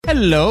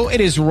Hello, it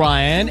is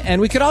Ryan,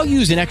 and we could all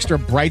use an extra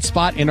bright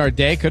spot in our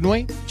day, couldn't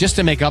we? Just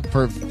to make up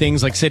for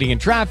things like sitting in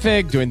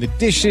traffic, doing the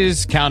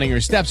dishes, counting your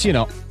steps, you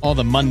know, all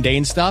the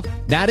mundane stuff.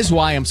 That is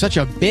why I'm such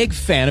a big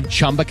fan of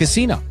Chumba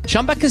Casino.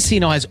 Chumba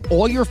Casino has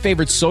all your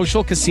favorite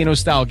social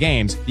casino-style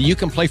games that you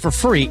can play for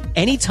free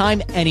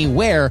anytime,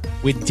 anywhere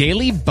with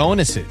daily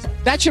bonuses.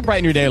 That should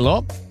brighten your day a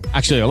little.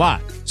 Actually, a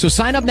lot. So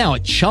sign up now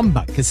at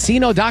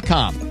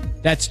ChumbaCasino.com.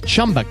 That's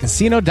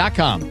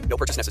ChumbaCasino.com. No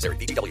purchase necessary.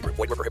 TTY. Void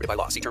where prohibited by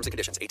law. See terms and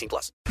conditions.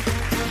 18+.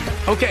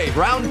 Okay,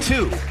 round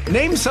two.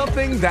 Name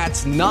something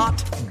that's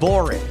not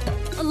boring.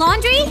 A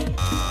laundry?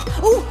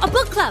 Ooh, a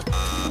book club.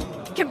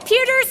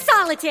 Computer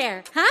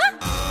solitaire, huh?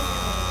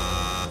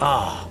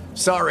 Ah, oh,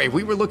 sorry.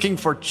 We were looking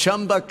for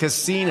Chumba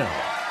Casino.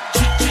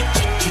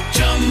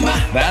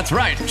 That's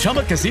right.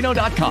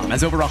 ChumbaCasino.com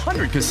has over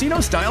 100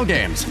 casino-style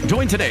games.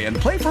 Join today and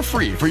play for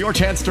free for your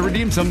chance to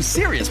redeem some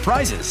serious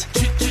prizes.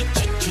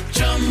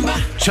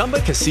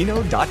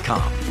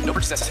 ChumbaCasino.com. No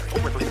purchase necessary.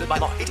 Void where prohibited by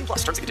law. 18+.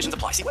 Terms and conditions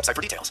apply. See website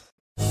for details.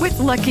 With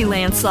Lucky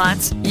Land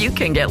Slots, you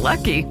can get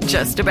lucky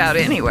just about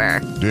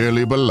anywhere.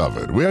 Dearly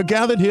beloved, we are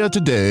gathered here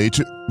today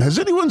to... Has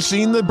anyone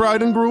seen the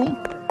bride and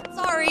groom?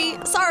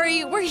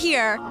 Sorry, we're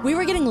here. We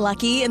were getting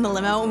lucky in the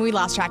limo and we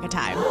lost track of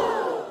time.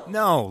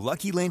 No,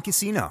 Lucky Land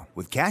Casino,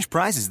 with cash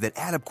prizes that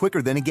add up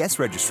quicker than a guest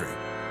registry.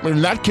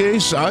 In that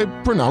case, I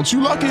pronounce you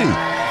lucky.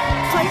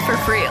 Play for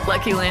free at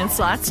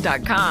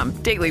LuckyLandSlots.com.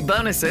 Daily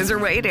bonuses are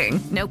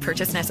waiting. No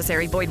purchase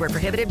necessary. Void where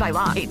prohibited by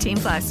law.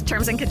 18+.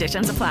 Terms and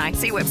conditions apply.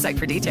 See website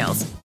for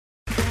details.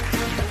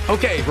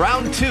 Okay,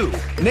 round two.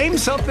 Name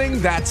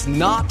something that's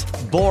not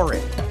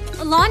boring.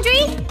 A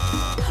laundry?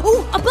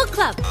 Ooh, a book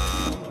club.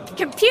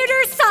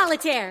 Computer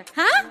solitaire,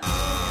 huh?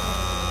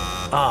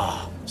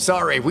 Ah, oh,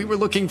 sorry. We were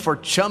looking for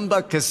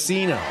Chumba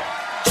Casino.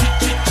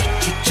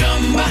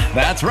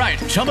 That's right.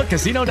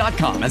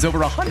 ChumbaCasino.com has over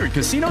 100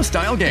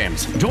 casino-style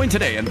games. Join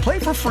today and play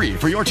for free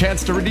for your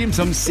chance to redeem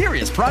some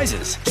serious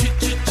prizes.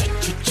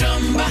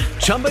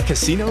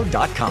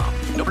 ChumbaCasino.com.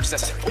 No purchase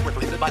necessary. Void where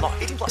prohibited by law.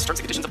 18+. Terms and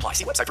conditions apply.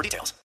 See website for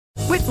details.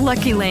 With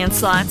Lucky Land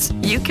Slots,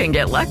 you can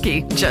get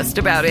lucky just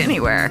about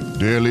anywhere.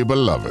 Dearly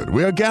beloved,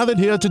 we are gathered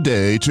here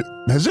today to...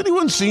 Has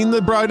anyone seen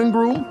the bride and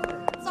groom?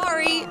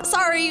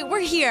 Sorry, we're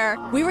here.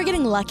 We were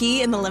getting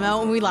lucky in the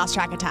limo and we lost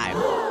track of time.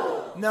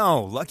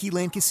 No, Lucky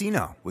Land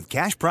Casino, with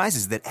cash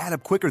prizes that add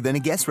up quicker than a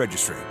guest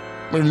registry.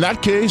 In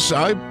that case,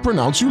 I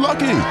pronounce you lucky.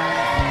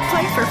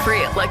 Play for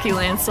free at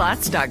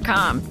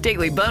LuckyLandSlots.com.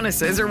 Daily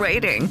bonuses are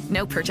waiting.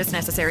 No purchase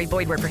necessary.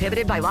 Void where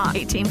prohibited by law.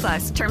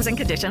 18+. Terms and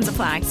conditions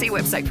apply. See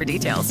website for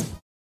details.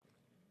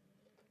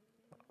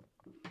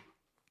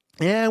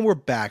 And we're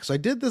back. So I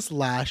did this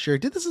last year. I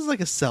did this as like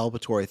a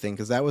celebratory thing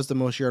because that was the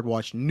most year I'd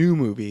watched new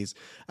movies.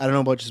 I don't know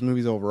about just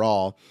movies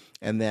overall.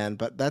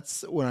 But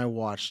that's when I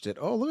watched it.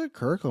 Oh, look at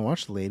Kirkland.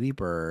 Watched Lady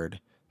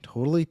Bird.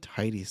 Totally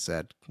tidy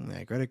set.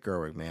 Yeah, Greta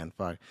Gerwig, man.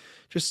 Fuck.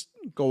 Just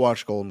go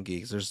watch Golden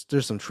Geeks.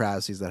 There's some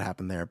travesties that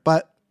happen there.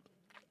 But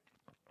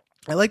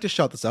I like to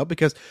shout this out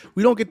because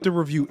we don't get to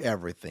review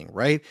everything,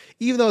 right?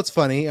 Even though it's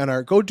funny.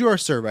 Go do our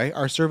survey.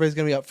 Our survey is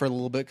going to be up for a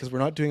little bit because we're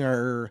not doing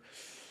our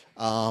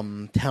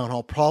town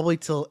hall probably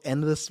till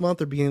end of this month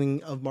or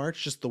beginning of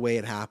March, just the way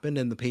it happened,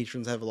 and the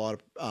patrons have a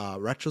lot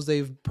of retros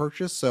they've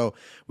purchased, so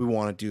we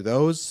want to do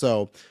those.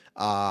 So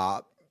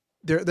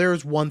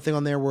there's one thing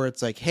on there where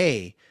it's like,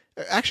 hey,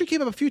 it actually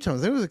came up a few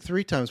times. I think it was like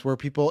 3 times where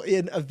people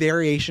in a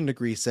variation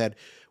degree said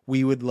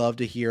we would love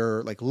to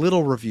hear like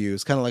little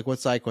reviews, kind of like what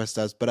SideQuest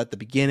does, but at the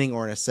beginning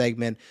or in a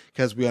segment,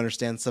 because we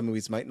understand some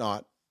movies might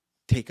not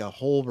take a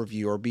whole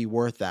review or be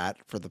worth that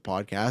for the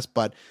podcast,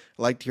 but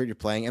I like to hear what you're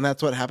playing. And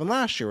that's what happened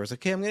last year. It was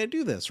like, okay, I'm going to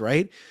do this,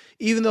 right?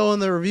 Even though in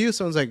the review,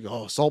 someone's like,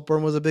 oh,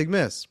 Saltburn was a big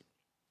miss.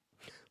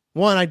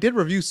 One, I did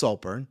review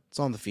Saltburn. It's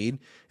on the feed.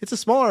 It's a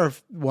smaller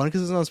one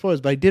because it's not spoilers,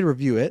 but I did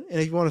review it.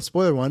 And if you want a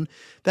spoiler one,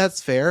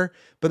 that's fair.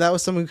 But that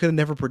was something we could have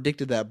never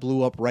predicted that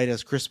blew up right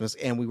as Christmas,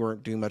 and we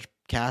weren't doing much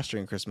cast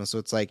during Christmas. So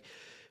it's like,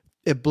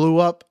 it blew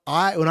up.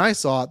 When I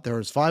saw it, there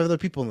was 5 other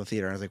people in the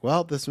theater. I was like,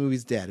 well, this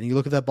movie's dead. And you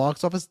look at that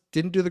box office,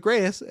 didn't do the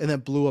greatest, and then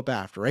blew up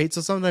after, right?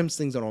 So sometimes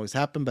things don't always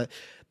happen, but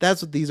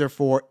that's what these are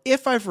for.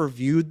 If I've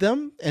reviewed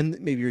them, and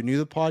maybe you're new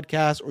to the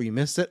podcast or you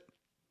missed it,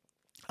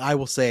 I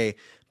will say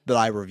that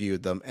I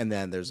reviewed them, and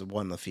then there's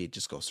one in the feed.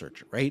 Just go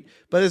search it, right?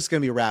 But it's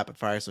going to be rapid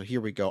fire, so here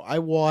we go. I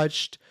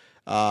watched,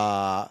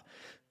 I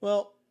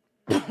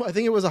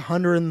think it was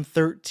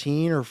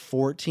 113 or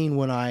 14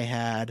 when I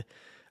had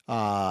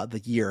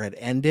the year had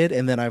ended,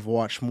 and then I've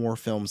watched more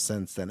films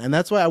since then. And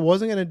that's why I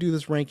wasn't going to do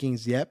this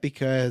rankings yet,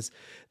 because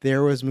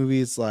there was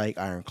movies like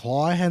Iron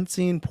Claw I hadn't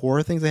seen,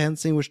 Poor Things I hadn't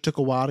seen, which took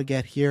a while to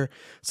get here.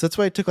 So that's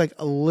why it took like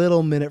a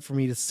little minute for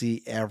me to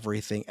see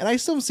everything. And I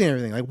still haven't seen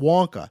everything. Like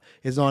Wonka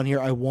is on here.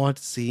 I want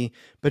to see,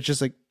 but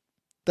just like,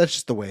 that's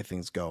just the way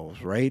things go,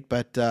 right?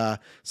 But so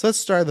let's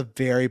start at the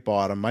very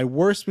bottom. My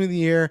worst movie of the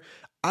year,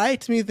 I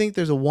think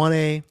there's a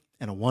 1A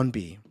and a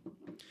 1B.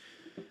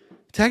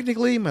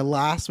 Technically, my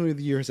last movie of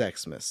the year is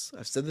Xmas.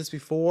 I've said this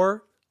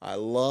before. I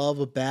love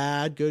a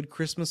bad, good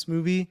Christmas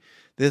movie.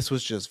 This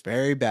was just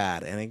very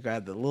bad, and it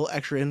got the little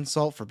extra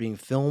insult for being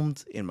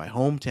filmed in my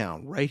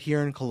hometown, right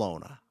here in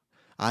Kelowna.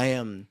 I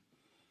am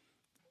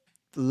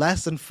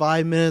less than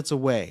 5 minutes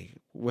away,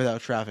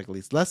 without traffic at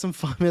least, less than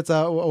 5 minutes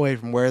away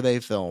from where they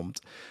filmed.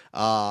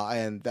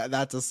 And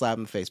that's a slap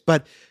in the face.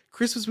 But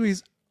Christmas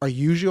movies are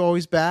usually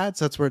always bad,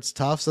 so that's where it's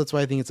tough. So that's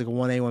why I think it's like a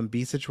 1A,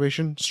 1B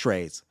situation.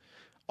 Strays.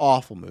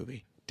 Awful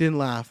movie. Didn't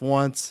laugh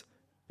once.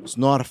 Was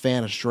not a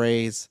fan of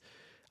Strays.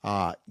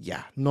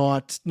 Yeah,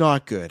 not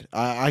good.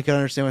 I can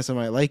understand why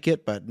someone might like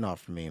it, but not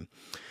for me.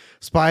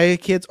 Spy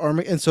Kids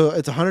and so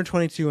it's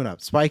 122 and up.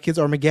 Spy Kids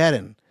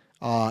Armageddon.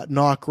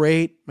 Not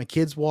great. My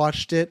kids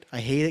watched it. I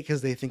hate it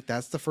because they think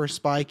that's the first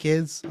Spy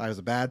Kids. I was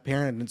a bad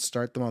parent. I didn't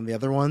start them on the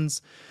other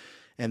ones.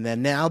 And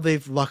then now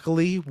they've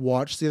luckily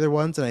watched the other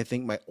ones, and I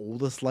think my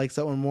oldest likes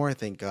that one more. I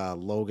think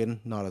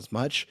Logan, not as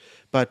much.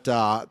 But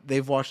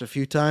they've watched a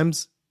few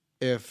times.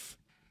 If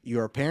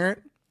you're a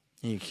parent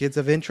and your kids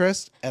have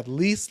interest, at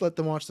least let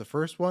them watch the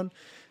first one.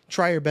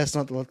 Try your best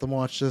not to let them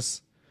watch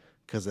this,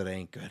 because it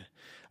ain't good.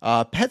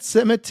 Pet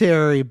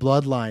Cemetery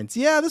Bloodlines.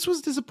 Yeah, this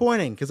was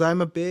disappointing because I'm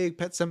a big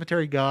Pet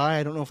Cemetery guy.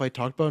 I don't know if I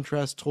talked about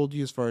Interest, told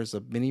you as far as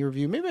a mini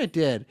review. Maybe I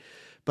did.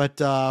 But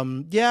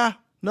yeah,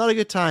 not a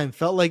good time.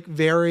 Felt like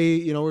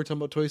very, we were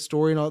talking about Toy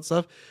Story and all that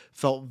stuff.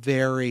 Felt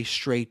very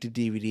straight to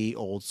DVD,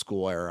 old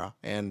school era.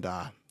 And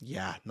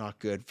yeah, not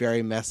good.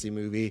 Very messy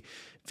movie.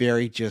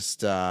 Very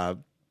just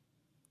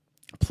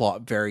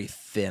plot very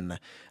thin.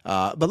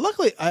 But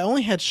luckily, I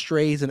only had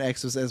Strays and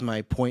Exos as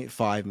my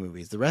 0.5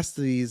 movies. The rest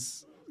of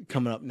these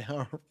coming up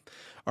now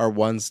are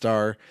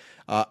 1-star.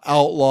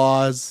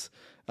 Outlaws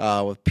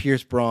with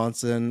Pierce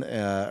Brosnan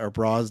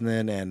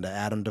and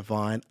Adam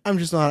Devine. I'm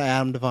just not an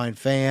Adam Devine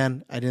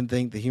fan. I didn't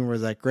think the humor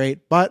was that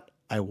great, but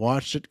I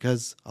watched it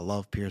because I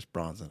love Pierce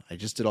Brosnan. I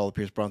just did all the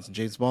Pierce Brosnan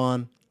James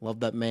Bond. Love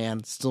that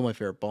man. Still my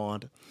favorite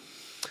Bond.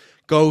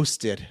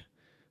 Ghosted.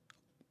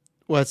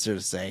 What's there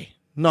to say?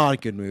 Not a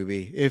good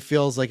movie. It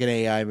feels like an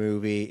AI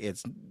movie.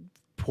 It's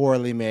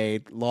poorly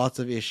made, lots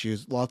of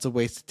issues, lots of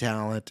wasted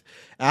talent.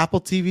 Apple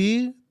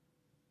TV,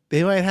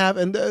 they might have,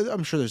 and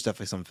I'm sure there's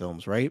definitely some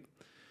films, right?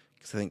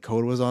 Because I think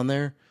Coda was on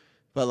there.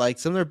 But like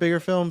some of their bigger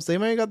films, they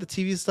might have got the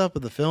TV stuff,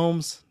 but the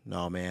films,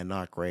 no man,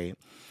 not great.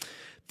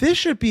 This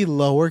should be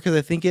lower because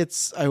I think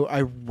I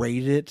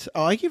rate it.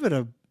 Oh, I give it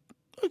a,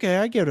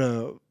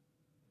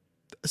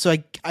 so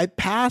I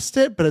passed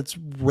it, but it's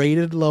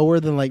rated lower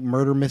than like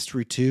Murder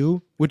Mystery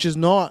 2, which is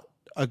not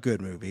a good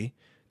movie.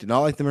 Did not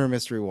like the Murder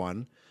Mystery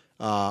 1.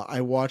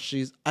 I watched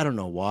these. I don't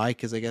know why,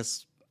 because I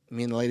guess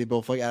me and the lady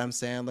both like Adam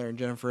Sandler and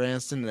Jennifer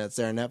Aniston, and it's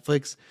there on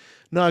Netflix.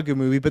 Not a good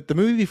movie, but the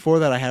movie before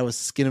that I had was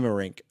Skin of a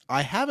Rink.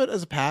 I have it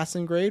as a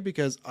passing grade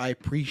because I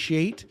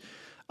appreciate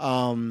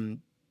the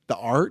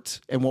art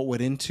and what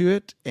went into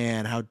it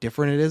and how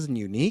different it is and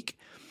unique.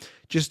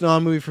 Just not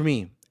a movie for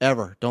me,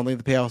 ever. Don't think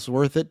the payoff was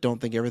worth it. Don't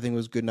think everything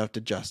was good enough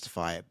to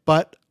justify it.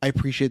 But I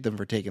appreciate them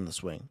for taking the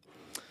swing.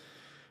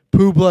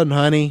 Pooh, Blood, and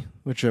Honey,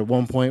 which at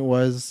one point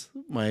was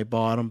my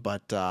bottom,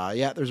 but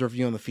yeah, there's a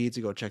review on the feed,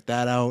 so go check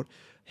that out.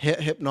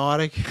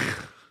 Hypnotic.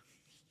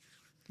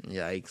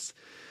 Yikes.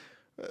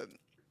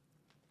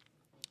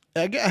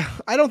 I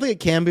don't think it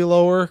can be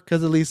lower,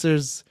 because at least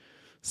there's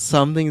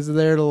some things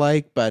there to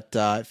like, but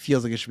it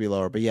feels like it should be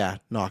lower. But yeah,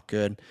 not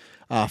good.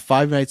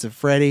 Five Nights at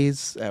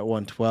Freddy's at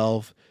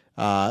 112.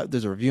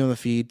 There's a review on the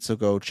feed, so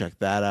go check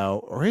that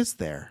out. Or is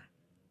there?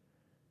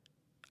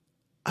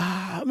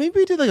 Maybe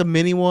we did like a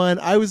mini one.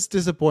 I was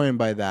disappointed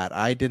by that.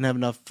 I didn't have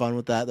enough fun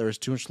with that. There was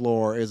too much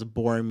lore. It was a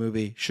boring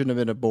movie. Shouldn't have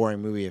been a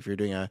boring movie if you're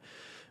doing a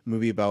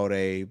movie about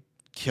a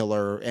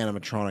killer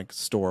animatronic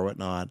store or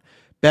whatnot.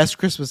 Best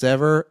Christmas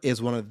Ever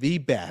is one of the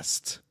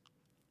best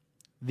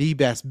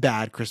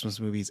bad Christmas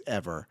movies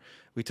ever.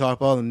 We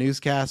talked about it in the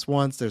newscast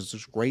once. There's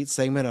this great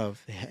segment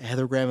of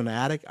Heather Graham in the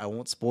attic. I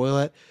won't spoil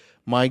it.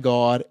 My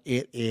God,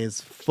 it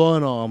is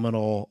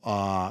phenomenal.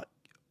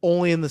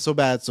 Only in the So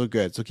Bad, So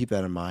Good. So keep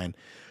that in mind.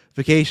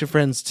 Vacation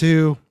Friends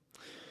 2.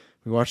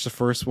 We watched the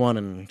first one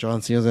and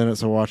John Cena's in it,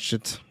 so I watched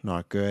it.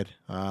 Not good.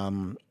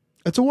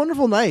 It's a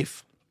Wonderful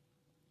Knife.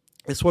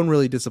 This one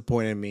really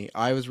disappointed me.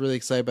 I was really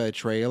excited by the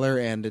trailer,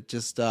 and it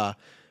just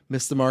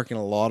missed the mark in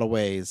a lot of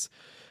ways.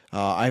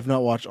 I've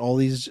not watched all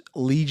these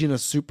Legion of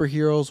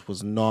Superheroes.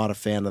 Was not a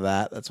fan of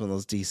that. That's one of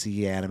those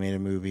DC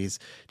animated movies.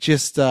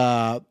 Just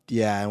yeah,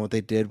 and what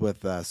they did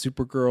with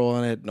Supergirl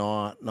in it,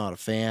 not a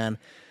fan.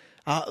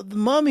 The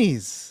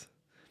Mummies,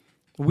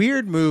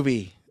 weird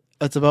movie.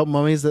 It's about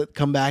mummies that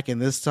come back,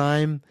 and this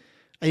time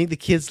I think the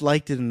kids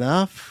liked it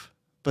enough,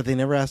 but they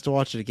never asked to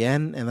watch it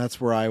again, and that's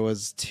where I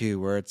was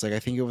too, where it's like I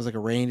think it was like a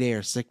rainy day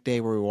or sick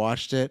day where we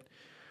watched it,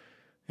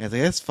 and it's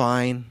like, that's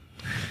fine.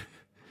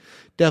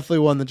 Definitely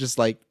one that just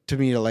like, to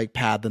me, to like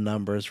pad the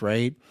numbers,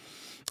 right?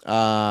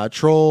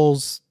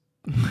 Trolls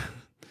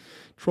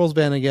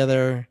Band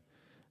Together.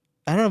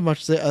 I don't have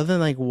much to say other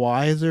than like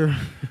Wiser.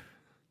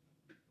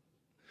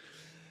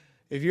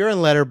 If you're in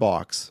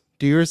Letterboxd,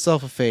 do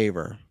yourself a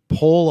favor.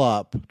 Pull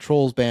up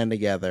Trolls Band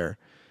Together.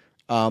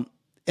 And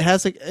it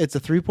has like, it's a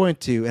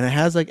 3.2 and it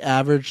has like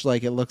average,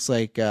 like it looks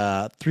like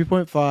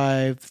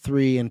 3.5,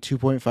 3 and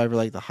 2.5 are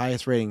like the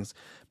highest ratings,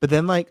 but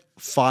then like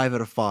 5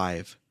 out of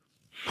 5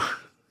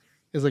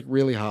 is like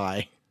really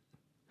high.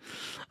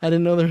 I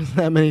didn't know there was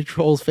that many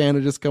Trolls fans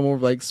who just come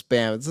over like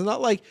spam. It's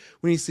not like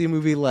when you see a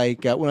movie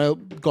like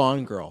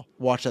Gone Girl,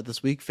 watched that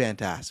this week,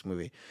 fantastic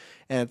movie.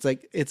 And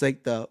it's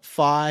like the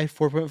 5,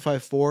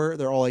 4.54,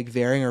 they're all like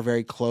varying or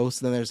very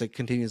close, and then there's like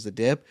continues to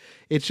dip.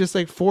 It's just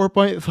like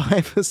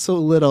 4.5 is so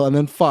little, and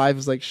then 5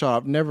 is like shot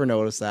up. Never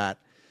noticed that.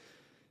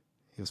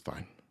 It was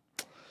fine.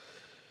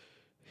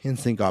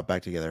 Instinct got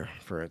back together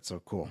for it, so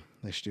cool.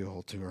 They should do a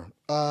whole tour.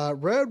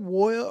 Red,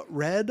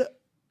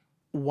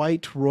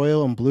 white,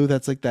 royal, and blue.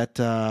 That's like that.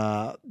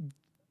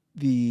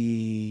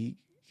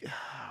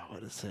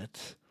 What is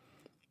it?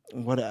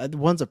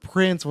 One's a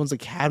prince, one's a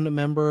cabinet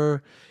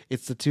member.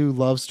 It's the two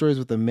love stories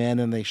with the men,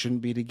 and they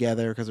shouldn't be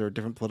together because they're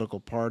different political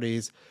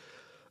parties.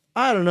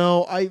 I don't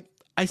know. I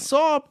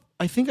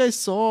think I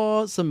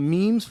saw some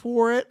memes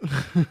for it.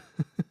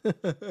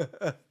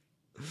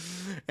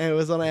 And it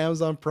was on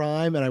Amazon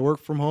Prime, and I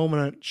worked from home,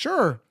 and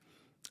and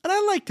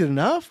I liked it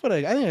enough, but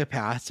I think I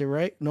passed it,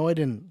 right? No, I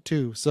didn't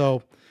too.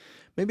 So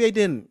maybe I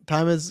didn't.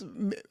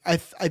 I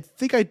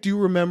think I do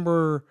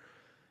remember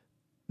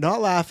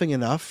not laughing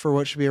enough for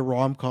what should be a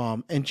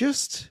rom-com, and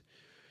just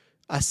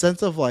a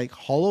sense of like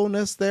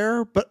hollowness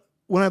there. But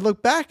when I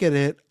look back at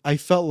it, I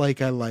felt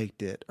like I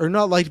liked it, or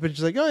not liked it, but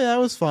just like, oh yeah, it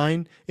was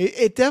fine.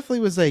 It definitely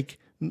was like,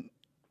 and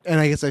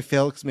I guess I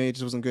failed because maybe it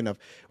just wasn't good enough.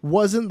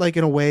 Wasn't like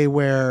in a way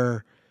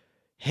where,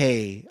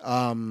 hey,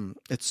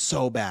 it's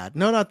so bad.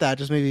 No, not that.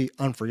 Just maybe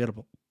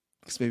unforgettable.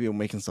 Because maybe I'm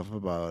making stuff up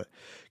about it.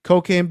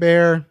 Cocaine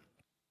Bear.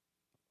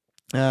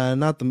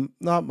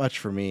 Not much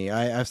for me.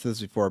 I've said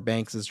this before.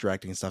 Banks'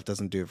 directing stuff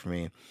doesn't do it for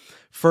me.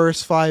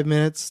 First 5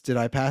 minutes, did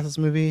I pass this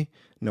movie?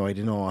 No, I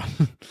did not.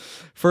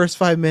 First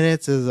 5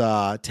 minutes is 10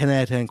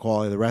 out of 10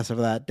 quality. The rest of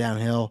that,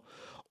 downhill.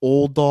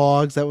 Old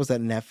Dogs, that was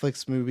that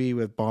Netflix movie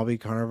with Bobby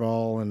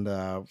Cannavale and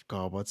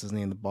what's his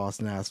name? The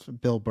Boston ass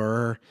Bill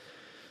Burr.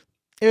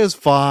 It was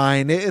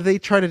fine. They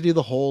try to do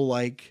the whole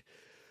like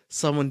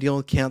someone dealing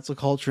with cancel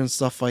culture and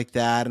stuff like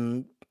that,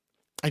 and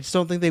I just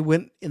don't think they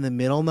went in the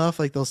middle enough.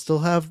 Like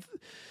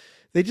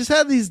they just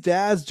had these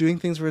dads doing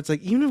things where it's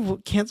like, even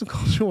if cancel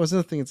culture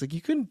wasn't a thing, it's like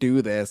you couldn't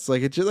do this.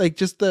 Like it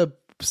just the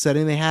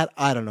setting they had.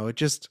 I don't know. It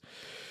just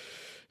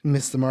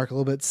missed the mark a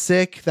little bit.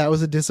 Sick. That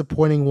was a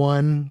disappointing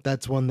one.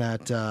 That's one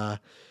that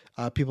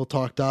people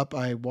talked up.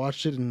 I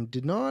watched it and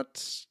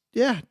didn't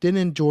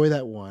enjoy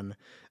that one.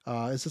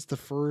 Is this the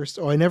first?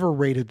 Oh, I never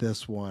rated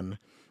this one.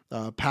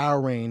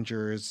 Power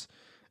Rangers.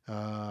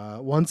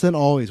 Once and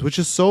Always, which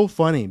is so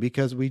funny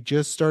because we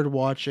just started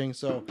watching.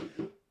 So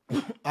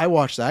I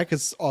watched that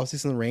because obviously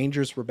some of the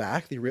Rangers were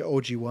back, the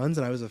OG ones,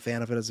 and I was a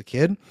fan of it as a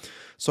kid.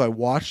 So I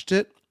watched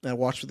it. I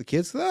watched with the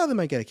kids. They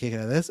might get a kick out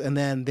of this, and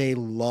then they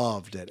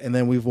loved it. And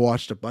then we've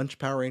watched a bunch of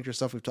Power Ranger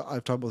stuff. I've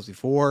talked about this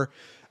before.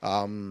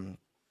 Logan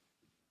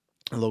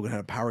had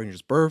a Power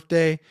Rangers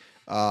birthday.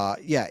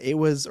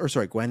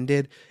 Gwen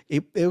did.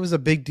 It was a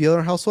big deal in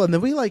our household, and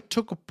then we like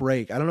took a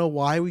break. I don't know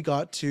why we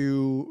got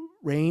to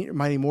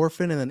Mighty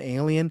Morphin and then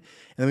Alien, and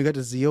then we got to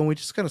Zeo, and we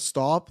just kind of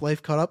stopped.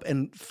 Life caught up,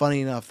 and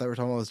funny enough that we're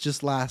talking about was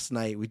just last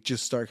night. We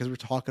just started because we're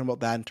talking about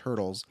that and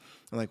Turtles.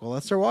 I'm like, well,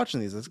 let's start watching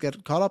these. Let's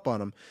get caught up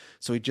on them.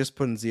 So we just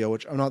put in Zeo,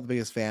 which I'm not the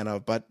biggest fan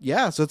of, but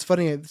yeah. So it's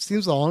funny. It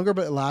seems longer,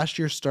 but last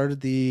year started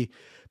the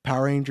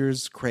Power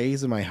Rangers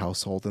craze in my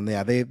household, and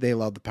yeah, they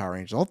love the Power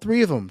Rangers. All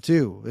three of them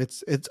too.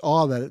 It's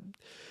odd that it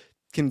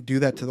can do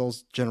that to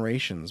those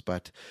generations,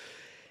 but.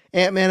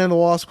 Ant-Man and the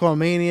Wasp: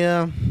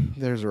 Quantumania.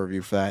 There's a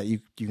review for that.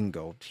 You can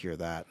go hear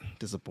that.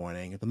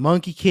 Disappointing. The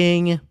Monkey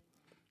King.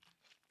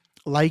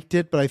 Liked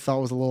it, but I thought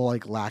it was a little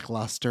like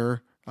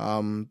lackluster.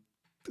 Some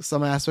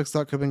aspects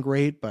thought could have been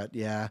great, but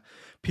yeah.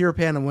 Peter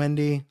Pan and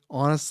Wendy.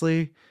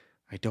 Honestly,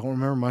 I don't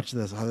remember much of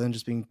this other than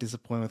just being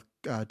disappointed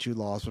with Jude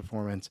Law's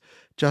performance.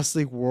 Justice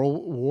League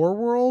War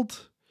World.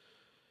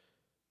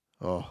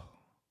 Oh,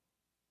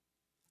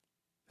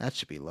 that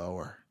should be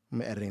lower.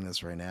 I'm editing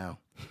this right now.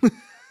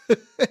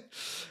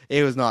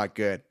 It was not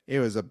good. It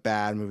was a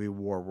bad movie,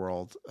 War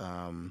World.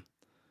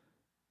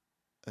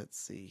 Let's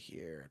see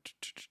here.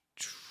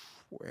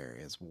 Where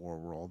is War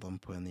World? I'm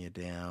putting you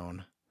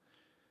down.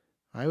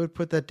 I would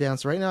put that down.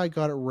 So right now I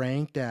got it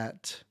ranked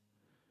at,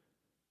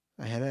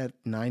 I had it at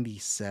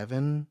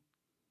 97.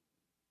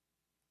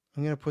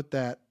 I'm going to put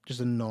that just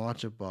a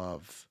notch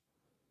above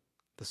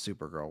the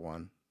Supergirl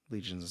one.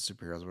 Legions of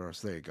Superheroes, whatever.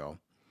 So there you go.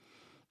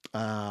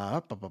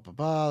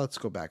 Let's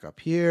go back up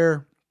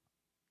here.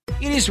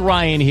 It is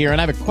Ryan here,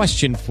 and I have a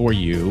question for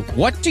you.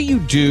 What do you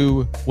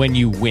do when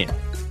you win?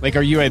 Like,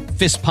 are you a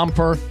fist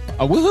pumper,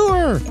 a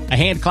woohooer, a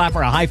hand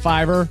clapper, a high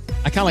fiver?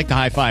 I kind of like the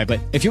high five, but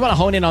if you want to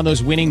hone in on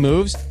those winning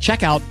moves,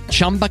 check out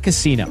Chumba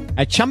Casino.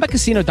 At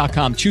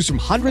ChumbaCasino.com, choose from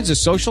hundreds of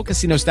social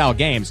casino-style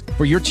games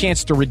for your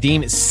chance to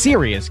redeem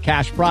serious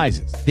cash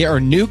prizes. There are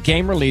new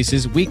game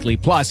releases weekly,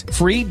 plus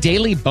free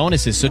daily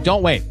bonuses, so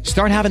don't wait.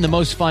 Start having the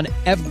most fun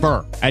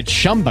ever at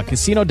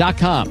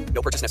ChumbaCasino.com.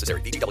 No purchase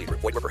necessary. VGW Group.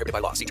 Void where prohibited by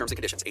law. See terms and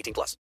conditions.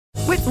 18+.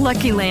 With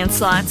Lucky Land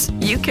Slots,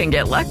 you can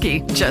get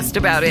lucky just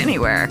about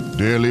anywhere.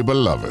 Dearly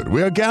beloved,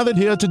 we are gathered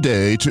here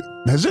today to...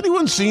 Has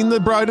anyone seen the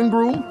bride and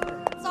groom?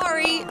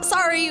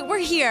 Sorry, we're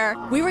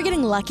here. We were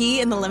getting lucky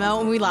in the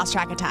limo and we lost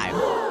track of time.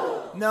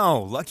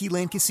 No, Lucky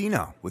Land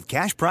Casino, with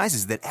cash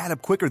prizes that add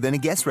up quicker than a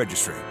guest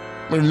registry.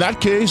 In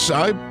that case,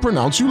 I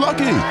pronounce you lucky.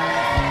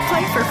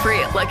 Play for free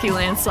at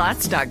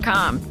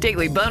LuckyLandSlots.com.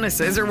 Daily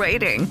bonuses are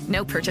waiting.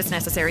 No purchase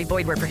necessary.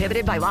 Void where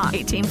prohibited by law.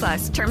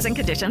 18+. Terms and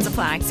conditions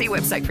apply. See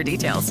website for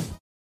details.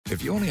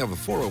 If you only have a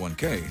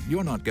 401k,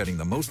 you're not getting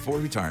the most for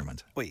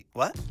retirement. Wait,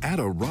 what? Add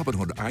a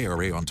Robinhood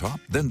IRA on top,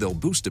 then they'll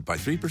boost it by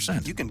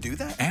 3%. You can do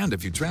that? And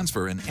if you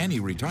transfer in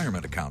any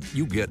retirement account,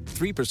 you get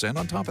 3%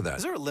 on top of that.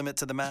 Is there a limit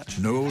to the match?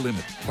 No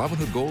limit.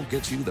 Robinhood Gold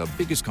gets you the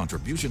biggest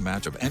contribution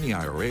match of any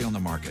IRA on the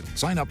market.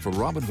 Sign up for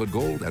Robinhood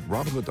Gold at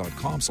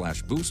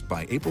Robinhood.com/boost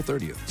by April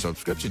 30th.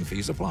 Subscription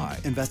fees apply.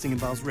 Investing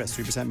involves risk.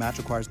 3% match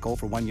requires gold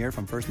for 1 year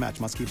from first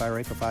match. Must keep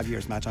IRA for 5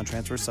 years. Match on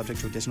transfers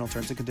subject to additional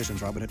terms and conditions.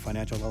 Robinhood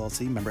Financial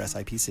LLC. Member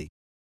SIPC.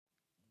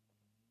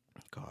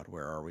 God,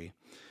 where are we?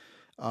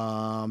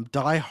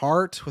 Die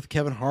Hard with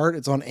Kevin Hart.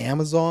 It's on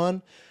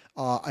Amazon.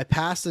 I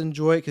passed and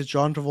enjoy it because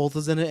John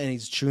Travolta's in it and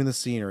he's chewing the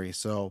scenery.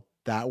 So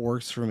that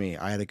works for me.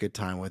 I had a good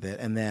time with it.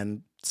 And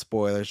then,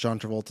 spoilers, John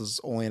Travolta's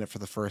only in it for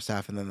the first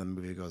half and then the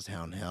movie goes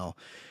downhill.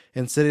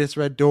 Insidious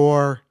Red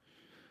Door.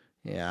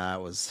 Yeah,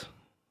 that was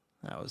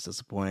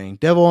disappointing.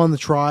 Devil on the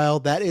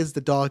Trial. That is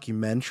the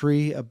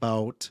documentary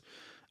about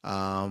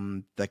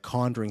the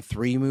Conjuring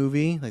 3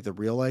 movie, like the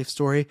real life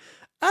story.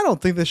 I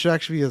don't think this should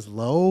actually be as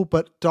low,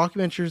 but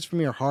documentaries for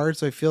me are hard.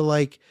 So I feel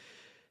like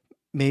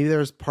maybe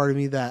there's part of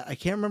me that I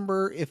can't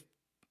remember if,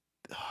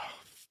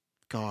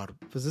 God,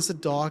 was this a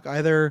doc?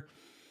 Either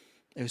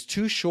it was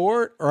too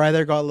short or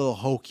either got a little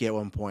hokey at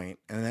one point,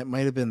 and that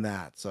might have been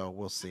that. So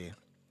we'll see.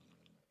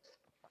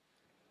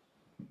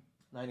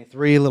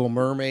 93, Little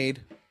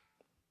Mermaid.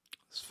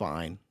 It's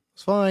fine.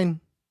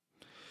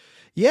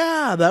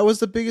 Yeah, that was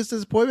the biggest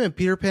disappointment.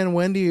 Peter Pan and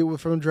Wendy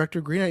from director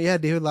Green Knight. Yeah,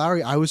 David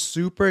Lowery. I was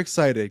super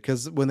excited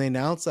because when they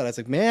announced that, I was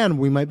like, man,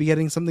 we might be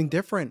getting something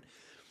different,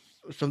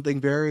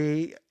 something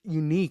very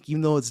unique.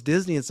 Even though it's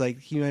Disney, it's like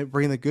he might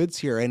bring the goods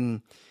here.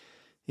 And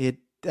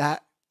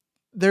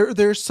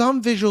there's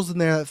some visuals in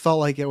there that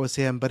felt like it was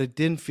him, but it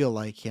didn't feel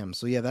like him.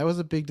 So yeah, that was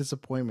a big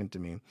disappointment to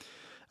me.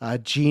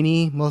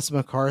 Genie, Melissa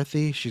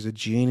McCarthy. She's a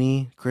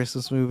genie.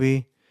 Christmas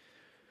movie.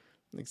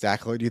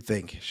 Exactly what you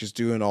think. She's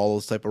doing all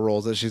those type of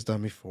roles that she's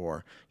done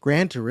before.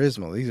 Gran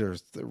Turismo. These are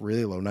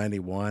really low.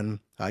 91.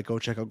 Go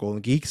check out Golden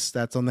Geeks.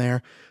 That's on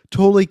there.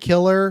 Totally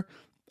Killer.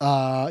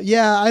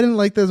 Yeah, I didn't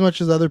like that as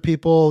much as other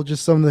people.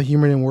 Just some of the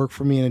humor didn't work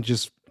for me. And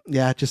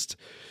I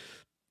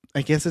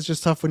guess it's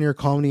just tough when you're a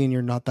comedy and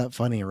you're not that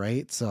funny,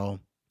 right? So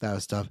that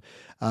was tough.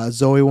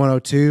 Zoe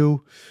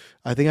 102.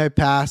 I think I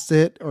passed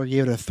it or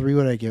gave it a 3.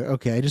 What did I give it?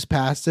 Okay, I just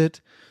passed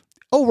it.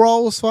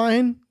 Overall, it was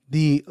fine.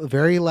 The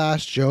very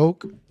last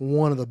joke,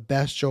 one of the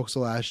best jokes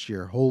of last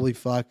year. Holy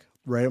fuck.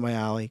 Right up my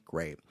alley.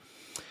 Great.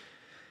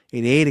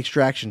 88,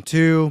 Extraction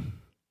 2.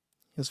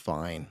 It was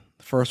fine.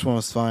 The first one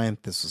was fine.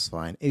 This was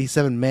fine.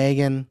 87,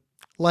 Megan.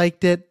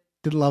 Liked it.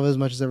 Didn't love it as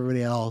much as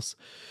everybody else.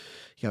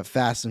 You got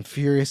Fast and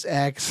Furious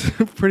X.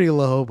 Pretty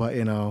low, but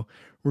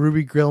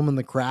Ruby Grillman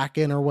the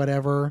Kraken or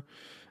whatever.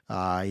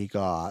 You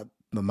got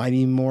the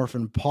Mighty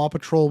Morphin Paw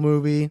Patrol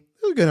movie. It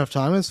was a good enough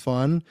time. It was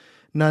fun.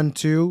 Nun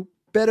 2.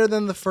 Better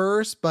than the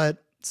first,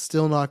 but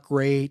still not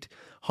great.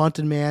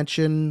 Haunted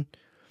Mansion.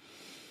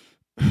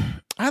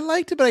 I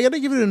liked it, but I got to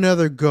give it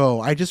another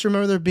go. I just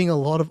remember there being a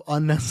lot of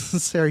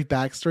unnecessary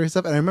backstory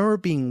stuff, and I remember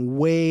it being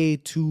way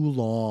too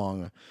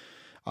long.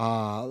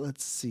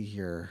 Let's see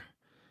here.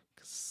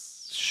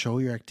 Show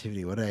your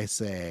activity. What did I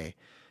say?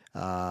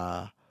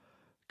 Got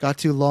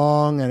too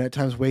long and at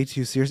times way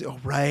too serious. Oh,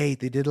 right.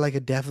 They did like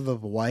a death of a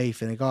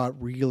wife, and it got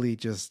really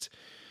just...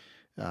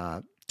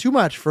 too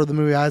much for the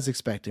movie I was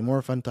expecting.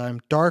 More fun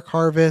time. Dark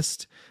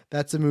Harvest.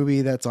 That's a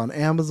movie that's on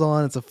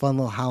Amazon. It's a fun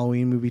little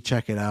Halloween movie.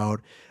 Check it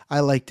out. I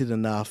liked it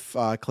enough.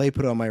 Clay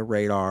put it on my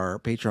radar,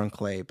 Patreon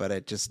Clay, but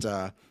it just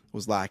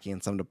was lacking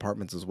in some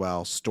departments as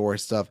well. Story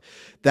stuff.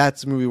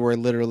 That's a movie where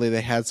literally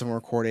they had someone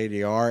record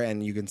ADR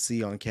and you can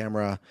see on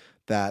camera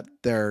that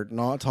they're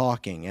not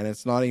talking. And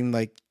it's not even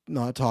like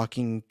not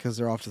talking because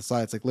they're off to the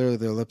side. It's like literally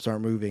their lips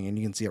aren't moving and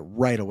you can see it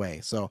right away.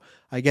 So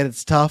I get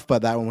it's tough,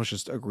 but that one was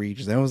just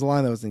egregious. That was a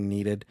line that wasn't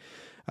needed.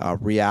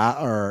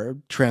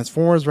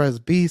 Transformers Rise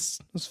of Beasts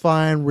was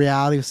fine.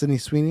 Reality with Sydney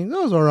Sweeney,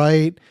 that was all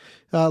right.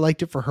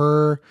 Liked it for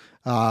her.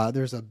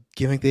 There's a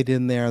gimmick they did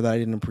in there that I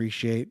didn't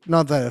appreciate.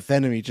 Not that it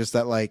offended me, just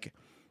that like,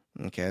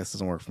 okay, this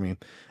doesn't work for me.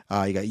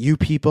 You got You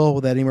People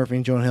with Eddie Murphy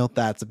and Jonah Hill.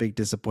 That's a big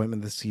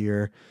disappointment this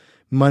year.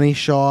 Money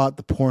Shot,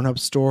 the Pornhub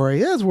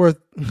story. Yeah, it's worth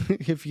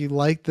if you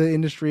like the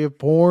industry of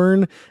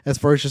porn, as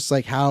far as just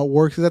like how it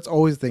works. That's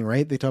always the thing,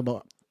 right? They talk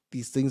about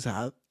these things,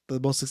 how the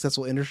most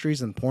successful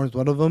industries, and porn is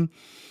one of them.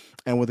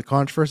 And with the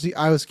controversy,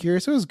 I was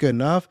curious. It was good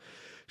enough.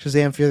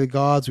 Shazam! Fear the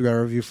Gods. We got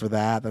a review for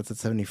that. That's at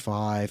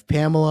 75.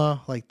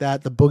 Pamela, like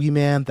that. The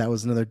Boogeyman. That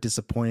was another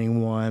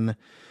disappointing one.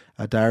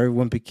 Diary of a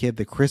Wimpy Kid,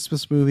 the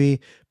Christmas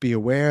movie. Be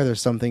aware,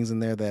 there's some things in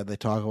there that they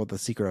talk about the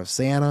secret of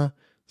Santa.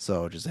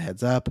 So just a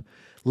heads up.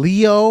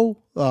 Leo,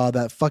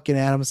 that fucking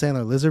Adam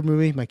Sandler lizard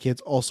movie. My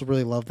kids also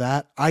really love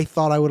that. I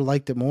thought I would have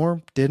liked it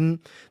more.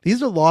 Didn't.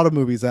 These are a lot of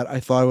movies that I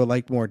thought I would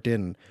like more.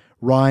 Didn't.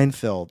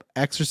 Reinfeld,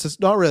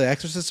 Exorcist, not really.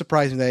 Exorcist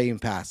surprised me that I even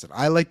passed it.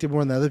 I liked it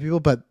more than other people,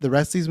 but the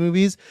rest of these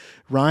movies,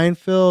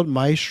 Reinfeld,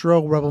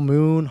 Maestro, Rebel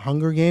Moon,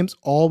 Hunger Games,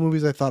 all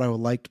movies I thought I would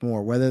liked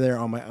more, whether they're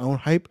on my own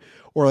hype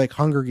or like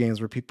Hunger Games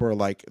where people are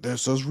like,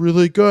 this is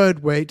really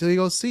good, wait till you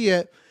go see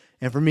it.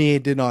 And for me,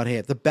 it did not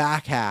hit. The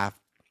back half,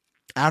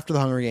 after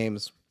the Hunger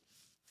Games,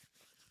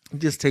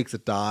 just takes a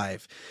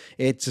dive.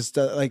 It's just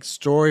like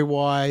story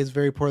wise,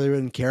 very poorly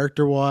written,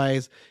 character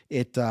wise.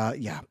 It's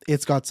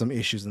got some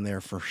issues in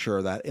there for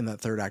sure. That in that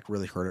third act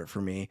really hurt it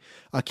for me.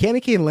 Candy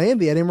Cane Lane,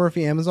 the Eddie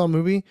Murphy Amazon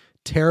movie,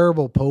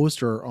 terrible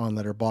poster on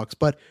Letterboxd,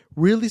 but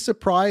really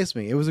surprised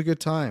me. It was a good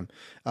time.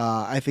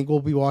 I think we'll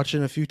be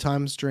watching a few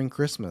times during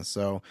Christmas.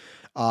 So,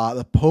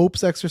 The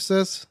Pope's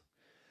Exorcist,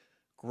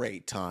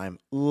 great time.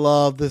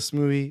 Love this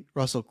movie.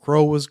 Russell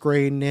Crowe was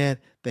great in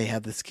it. They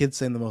have this kid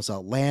saying the most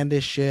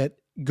outlandish shit.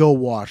 Go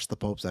watch The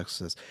Pope's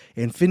Exorcist.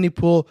 Infinity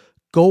Pool,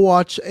 go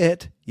watch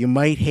it. You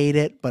might hate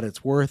it, but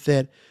it's worth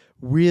it.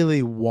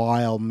 Really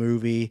wild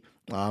movie.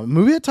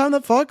 Movie at time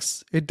that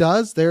fucks. It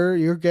does.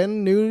 You're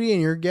getting nudity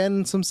and you're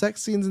getting some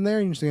sex scenes in there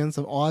and you're getting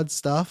some odd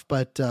stuff.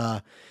 But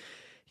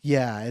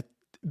it's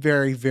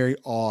very, very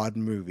odd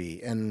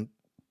movie. And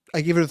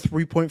I give it a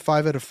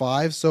 3.5 out of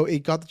 5. So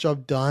it got the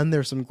job done.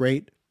 There's some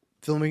great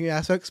filming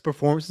aspects.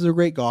 Performances are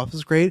great. Golf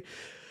is great.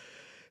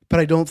 But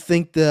I don't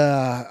think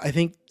I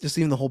think just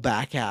even the whole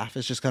back half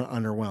is just kind of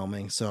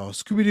underwhelming. So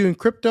Scooby-Doo and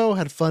Crypto,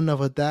 had fun enough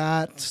with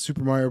that.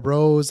 Super Mario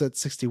Bros. At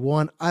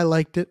 61. I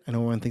liked it. I know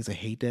everyone thinks I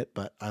hate it,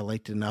 but I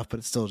liked it enough, but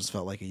it still just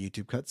felt like a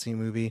YouTube cutscene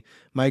movie.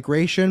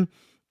 Migration,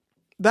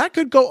 that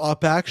could go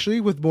up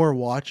actually with more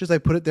watches. I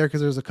put it there because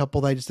there's a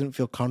couple that I just didn't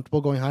feel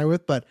comfortable going higher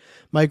with, but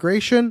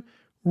Migration,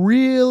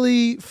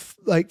 really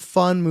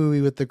fun movie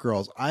with the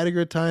girls. I had a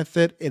good time with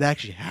it. It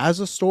actually has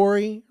a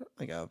story,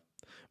 like a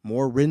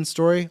more written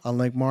story,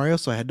 unlike Mario,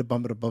 so I had to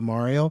bump it above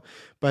Mario.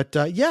 But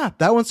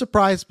that one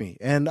surprised me,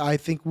 and I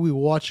think we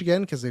will watch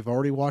again because they've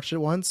already watched it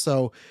once,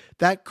 so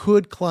that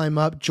could climb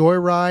up.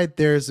 Joyride,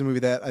 there's a movie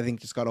that I think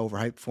just got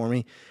overhyped for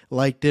me.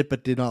 Liked it,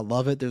 but did not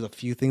love it. There's a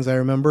few things I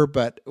remember,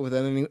 but with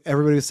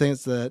everybody was saying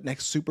it's the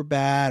next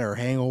Superbad or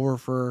Hangover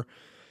for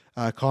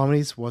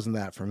comedies. Wasn't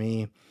that for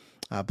me.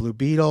 Blue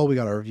Beetle, we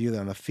got a review there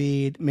on the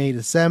feed. May,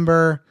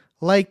 December.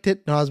 Liked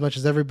it, not as much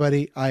as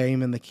everybody. I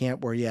am in the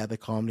camp where, the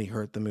comedy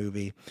hurt the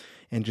movie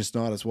and just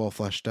not as well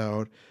fleshed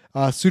out.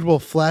 Suitable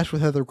Flesh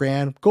with Heather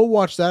Graham. Go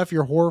watch that if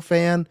you're a horror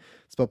fan.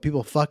 It's about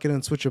people fucking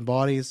and switching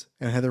bodies,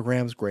 and Heather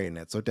Graham's great in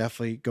it. So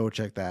definitely go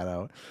check that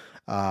out.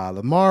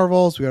 The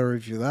Marvels, we got a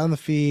review of that on the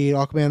feed.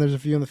 Aquaman, there's a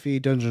review on the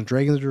feed. Dungeons and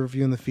Dragons, there's a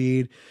review on the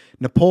feed.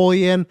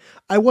 Napoleon,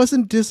 I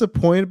wasn't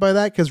disappointed by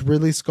that because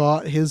Ridley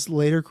Scott, his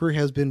later career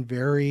has been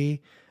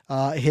very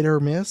hit or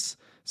miss.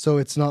 So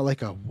it's not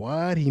like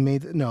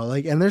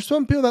and there's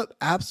some people that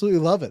absolutely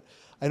love it.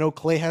 I know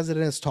Clay has it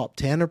in his top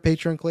 10 or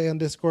Patreon Clay on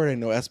Discord. I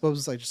know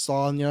Espos, I just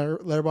saw on your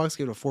Letterboxd,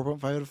 gave it a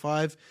 4.5 out of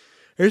 5.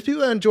 There's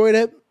people that enjoyed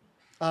it.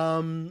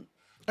 I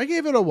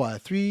gave it a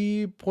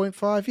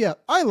 3.5. Yeah,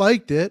 I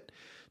liked it.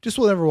 Just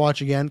will never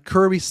watch again.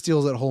 Kirby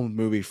steals that whole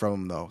movie from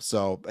him though,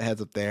 so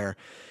heads up there.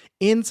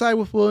 Inside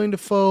with William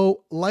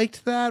Dafoe,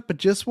 liked that, but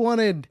just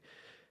wanted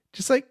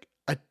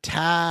a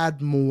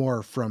tad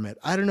more from it.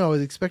 I don't know. I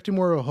was expecting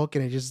more of a hook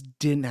and it just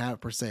didn't have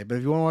it per se. But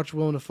if you want to watch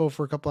Willem Dafoe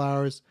for a couple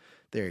hours,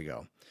 there you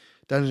go.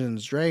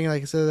 Dungeons Dragon,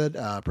 like I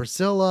said,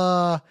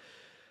 Priscilla,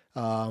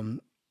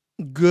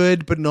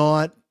 good, but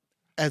not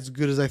as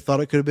good as I thought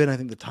it could have been. I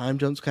think the time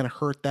jumps kind of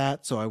hurt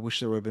that. So I wish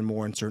there would have been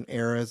more in certain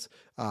eras.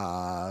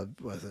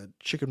 Was it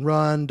Chicken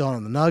Run, Dawn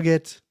on the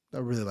Nugget? I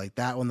really like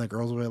that one. The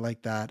girls really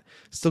like that.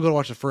 Still gotta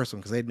watch the first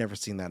one because they'd never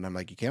seen that. And I'm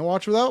like, you can't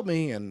watch without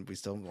me. And we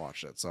still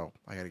watched it. So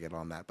I got to get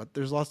on that. But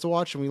there's lots to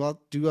watch and we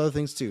do other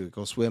things too.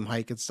 Go swim,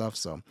 hike and stuff.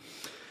 So,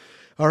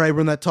 all right, we're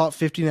in that top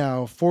 50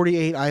 now.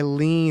 48,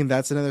 Eileen.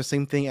 That's another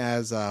same thing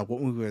as what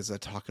movie was I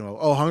talking about?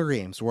 Oh, Hunger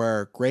Games,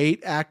 where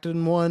great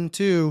acting 1,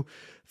 2.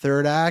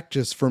 Third act,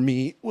 just for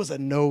me, was a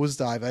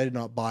nosedive. I did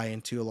not buy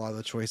into a lot of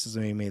the choices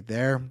we made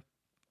there.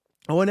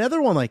 Oh,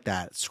 another one like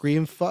that.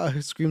 Scream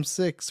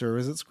 6, or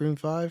is it Scream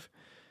 5?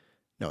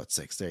 No, it's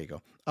 6. There you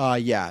go.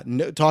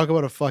 Talk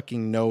about a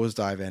fucking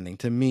nosedive ending.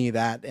 To me,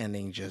 that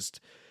ending just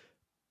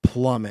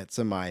plummets,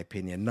 in my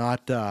opinion.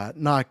 Not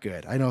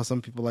good. I know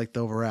some people like the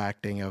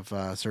overacting of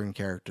certain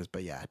characters,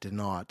 but yeah, it did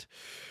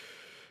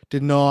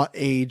not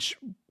age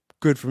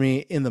good for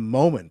me in the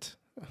moment.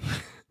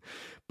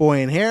 Boy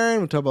and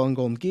Heron, we talk about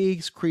Golden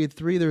Geeks. Creed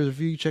 3, there's a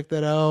review, check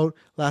that out.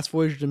 Last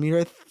Voyage of Demeter,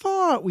 I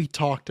thought we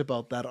talked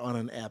about that on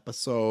an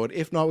episode.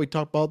 If not, we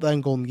talked about that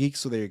in Golden Geeks,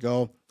 so there you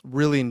go.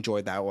 Really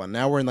enjoyed that one.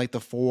 Now we're in like the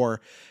 4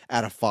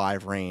 out of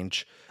 5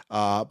 range.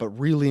 But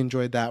really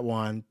enjoyed that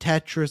one.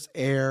 Tetris,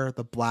 Air,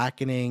 The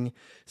Blackening,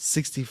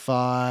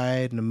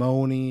 65,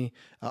 Pneumonia,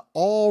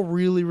 all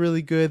really,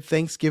 really good.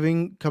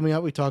 Thanksgiving coming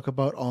up, we talk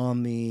about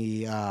on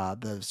the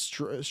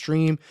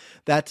stream.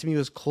 That to me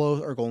was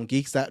close, or Golden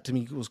Geeks, that to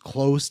me was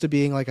close to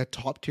being like a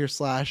top tier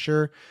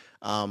slasher.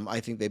 I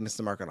think they missed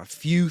the mark on a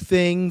few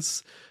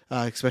things,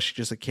 especially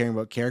just like caring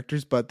about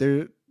characters, but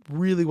they're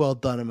really well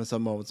done in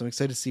some moments. I'm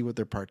excited to see what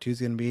their part 2 is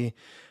going to be.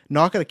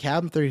 Knock at a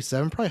Cabin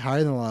 37, probably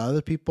higher than a lot of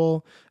other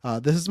people.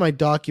 This is my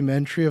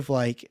documentary of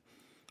like,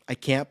 I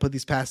can't put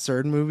these past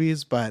certain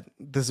movies, but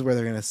this is where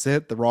they're going to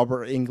sit. The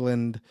Robert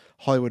Englund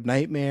Hollywood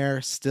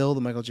Nightmare, still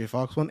the Michael J.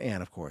 Fox one,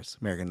 and of course,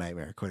 American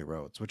Nightmare, Cody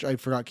Rhodes, which I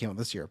forgot came out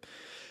this year.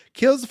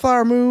 Kills the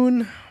Flower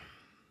Moon.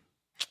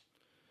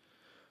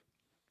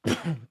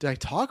 Did I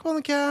talk about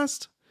the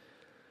cast?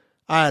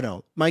 I don't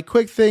know. My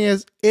quick thing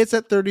is, it's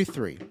at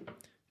 33.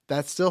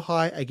 That's still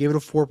high. I gave it a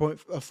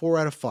 4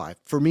 out of 5.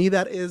 For me,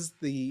 that is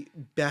the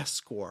best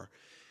score.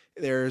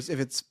 If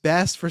it's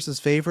best versus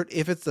favorite,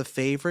 if it's the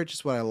favorite,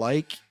 just what I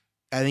like,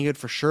 I think it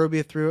for sure would be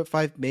a 3 out of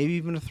 5, maybe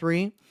even a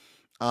 3.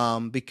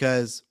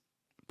 Because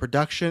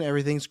production,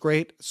 everything's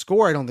great.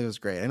 Score, I don't think it was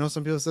great. I know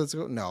some people said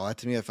no, that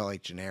to me, it felt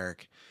like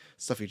generic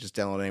stuff you just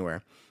download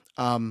anywhere.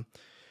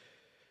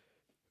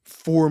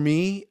 For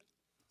me,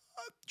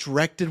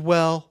 directed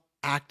well,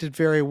 acted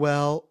very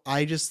well.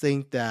 I just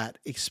think that,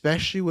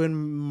 especially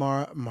when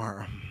I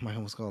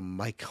almost call him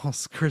Michael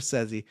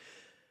Scorsese,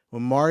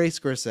 when Marty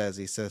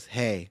Scorsese says,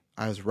 hey,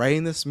 I was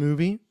writing this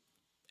movie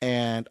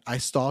and I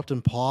stopped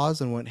and paused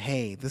and went,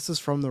 hey, this is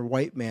from the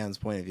white man's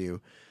point of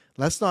view.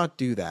 Let's not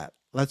do that.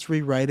 Let's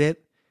rewrite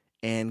it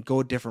and go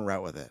a different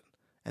route with it.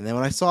 And then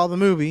when I saw the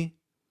movie,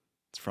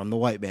 it's from the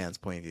white man's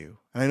point of view.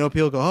 And I know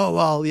people go, oh,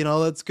 well,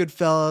 that's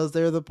Goodfellas.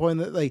 They're the point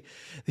that like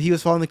he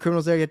was following the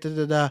criminals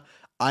there.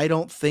 I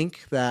don't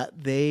think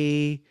that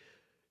they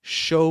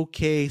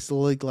showcase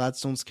Lily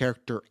Gladstone's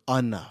character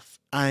enough.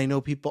 I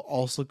know people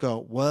also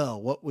go, well,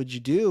 what would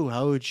you do?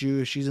 How would you,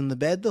 if she's in the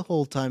bed the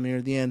whole time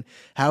near the end,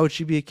 how would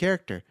she be a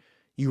character?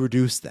 You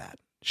reduce that.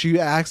 She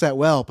acts that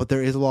well, but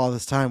there is a lot of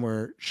this time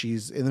where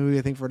she's in the movie,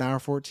 I think, for an hour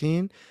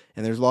 14,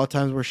 and there's a lot of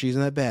times where she's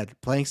in that bed,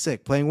 playing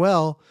sick, playing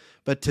well.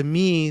 But to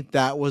me,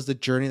 that was the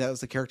journey. That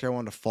was the character I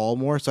wanted to follow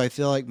more. So I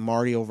feel like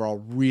Marty overall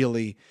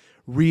really,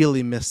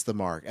 really missed the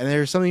mark. And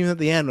there's something even at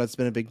the end that's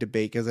been a big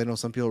debate because I know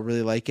some people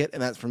really like it.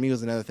 And that for me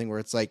was another thing where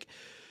it's like,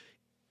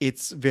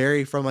 it's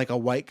very from like a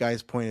white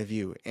guy's point of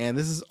view. And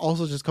this is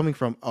also just coming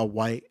from a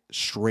white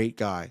straight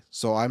guy.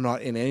 So I'm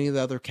not in any of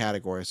the other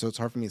categories. So it's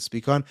hard for me to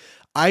speak on.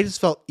 I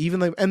just felt even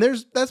like, and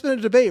that's been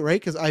a debate,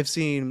 right? Because I've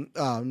seen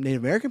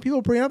Native American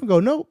people bring it up and go,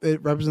 no,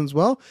 it represents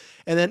well.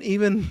 And then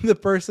even the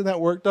person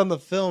that worked on the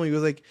film, he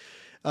was like,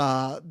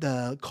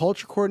 the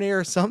culture coordinator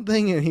or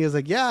something. And he was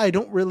like, yeah, I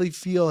don't really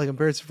feel like, I'm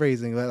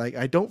paraphrasing, but like,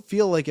 I don't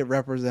feel like it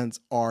represents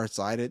our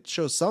side. It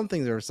shows some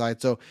things our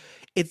side. So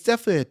it's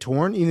definitely a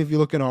torn. Even if you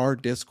look in our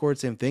Discord,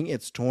 same thing.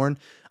 It's torn.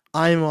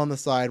 I'm on the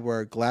side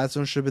where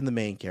Gladstone should have been the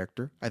main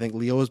character. I think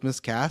Leo was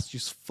miscast.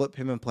 You flip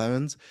him and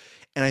Plemons.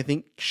 And I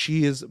think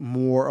she is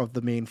more of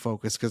the main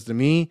focus. Because to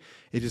me,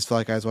 it just felt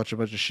like I was watching a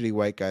bunch of shitty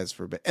white guys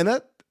for a bit. And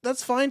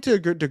that's fine to a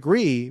good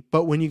degree.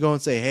 But when you go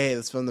and say, hey,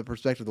 that's from the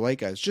perspective of the white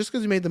guys, just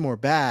because you made them more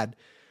bad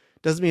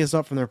doesn't mean it's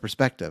not from their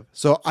perspective.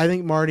 So I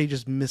think Marty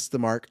just missed the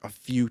mark a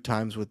few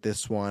times with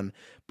this one.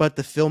 But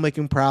the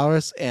filmmaking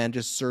prowess and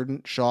just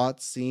certain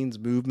shots, scenes,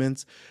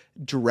 movements,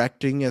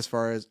 directing as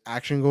far as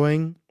action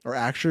going or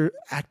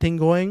acting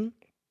going,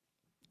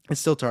 it's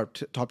still top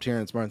tier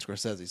and it's Martin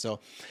Scorsese. So,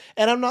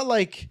 and I'm not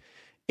like,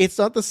 it's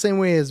not the same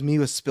way as me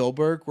with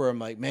Spielberg where I'm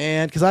like,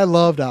 man, because I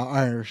loved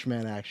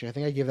Irishman actually. I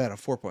think I gave that a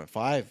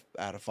 4.5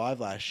 out of 5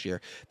 last year.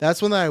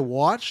 That's when I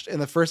watched,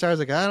 and the first hour I was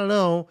like, I don't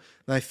know.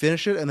 And I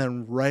finished it, and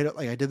then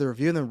I did the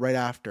review, and then right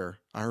after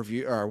I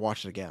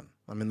watched it again.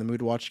 I'm in the mood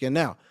to watch it again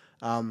now.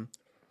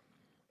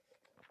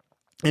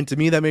 And to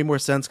me, that made more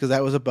sense because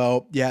that was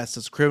about, yes,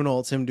 it's criminal.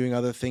 It's him doing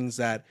other things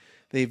that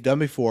they've done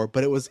before,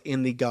 but it was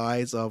in the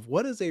guise of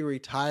what is a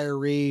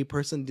retiree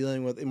person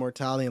dealing with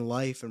immortality in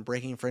life and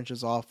breaking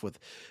friendships off with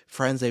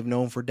friends they've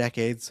known for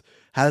decades.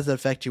 How does that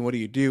affect you? What do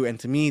you do? And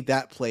to me,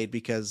 that played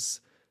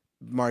because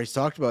Marty's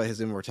talked about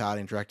his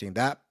immortality and directing.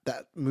 That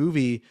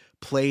movie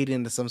played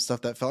into some stuff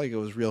that felt like it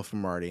was real for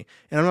Marty.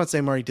 And I'm not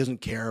saying Marty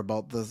doesn't care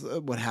about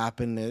what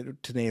happened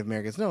to Native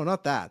Americans. No,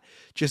 not that.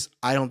 Just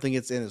I don't think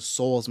it's in his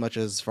soul as much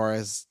as far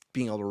as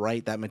being able to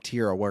write that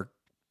material where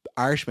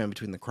Irishman,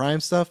 between the crime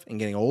stuff and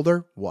getting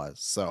older, was.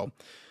 So,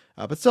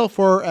 but still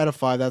 4 out of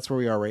 5. That's where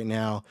we are right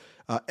now.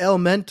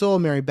 Elemental,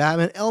 Mary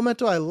Batman.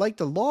 Elemental, I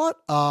liked a lot.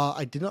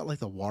 I did not like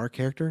the water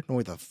character.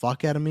 Annoyed the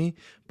fuck out of me.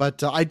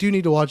 But I do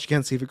need to watch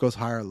again, see if it goes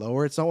higher or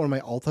lower. It's not one of my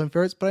all-time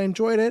favorites, but I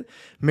enjoyed it.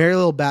 Merry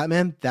Little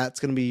Batman, that's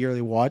going to be a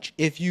yearly watch.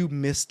 If you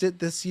missed it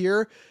this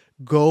year,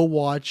 go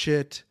watch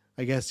it.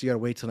 I guess you got to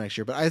wait till next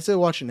year. But I'd say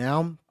watch it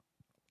now.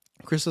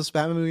 Christmas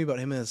Batman movie about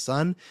him and his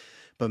son.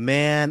 But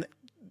man,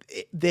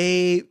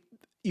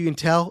 You can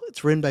tell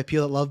it's written by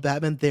people that love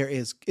Batman.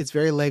 It's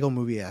very Lego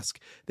movie-esque.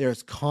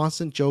 There's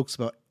constant jokes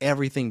about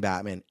everything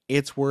Batman.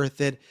 It's worth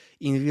it.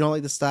 Even if you don't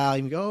like the style,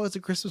 you can go, oh, it's a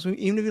Christmas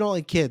movie. Even if you don't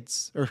like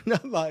kids, or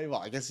not, well,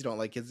 I guess you don't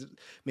like kids.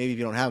 Maybe if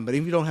you don't have them, but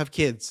if you don't have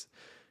kids,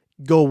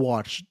 go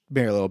watch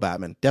Merry Little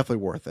Batman.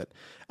 Definitely worth it.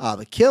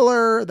 The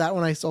Killer, that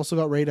one I also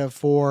got rated at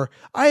 4.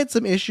 I had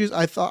some issues.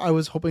 I thought I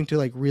was hoping to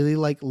like really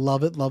like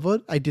love it.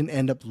 I didn't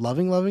end up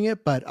loving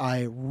it, but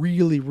I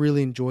really,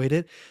 really enjoyed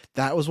it.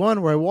 That was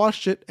one where I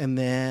watched it, and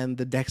then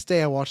the next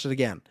day I watched it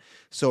again.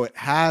 So it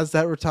has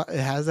that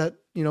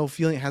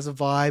feeling, it has a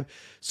vibe.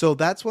 So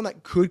that's one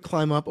that could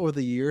climb up over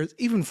the years.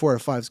 Even 4 out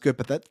of 5 is good,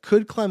 but that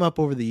could climb up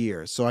over the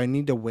years. So I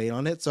need to wait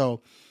on it.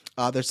 So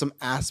there's some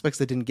aspects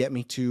that didn't get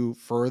me to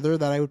further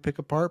that I would pick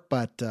apart,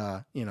 but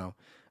I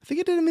think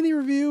I did a mini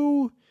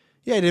review.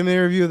 Yeah, I did a mini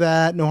review of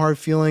that. No Hard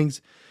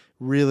Feelings.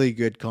 Really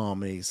good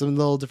comedy. Some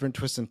little different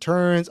twists and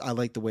turns. I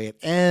like the way it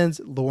ends.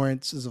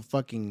 Lawrence is a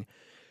fucking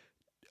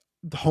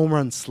home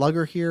run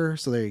slugger here.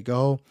 So there you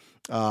go.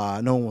 No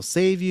One Will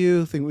Save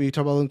You. Think we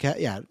talk about them.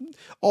 Yeah,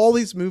 all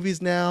these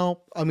movies now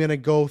I'm gonna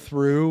go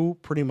through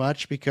pretty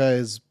much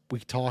because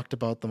we talked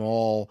about them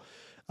all.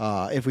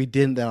 If we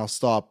didn't, then I'll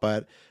stop.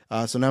 But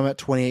so now I'm at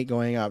 28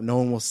 going up. No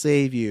One Will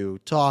Save You,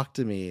 Talk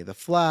to Me, The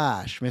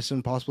Flash, Mission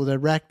Impossible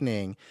Dead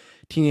Reckoning,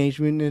 Teenage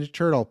Mutant Ninja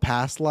Turtle,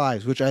 Past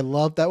Lives, which I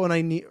loved. That one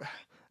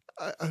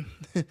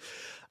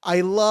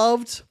I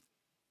loved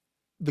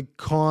the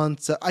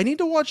concept. I need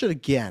to watch it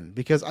again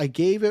because I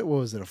gave it,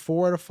 what was it, a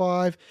 4 out of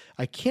 5?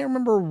 I can't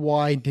remember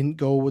why I didn't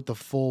go with the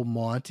full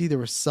Monty. There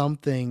was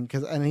something,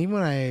 and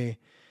even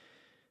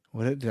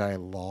when did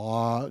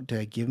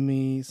I give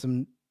me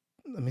some,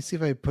 let me see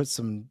if I put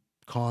some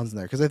cons in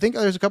there, because I think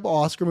there's a couple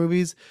Oscar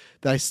movies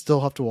that I still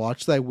have to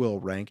watch that I will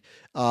rank.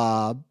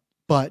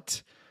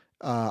 But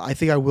I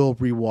think I will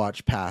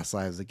rewatch Past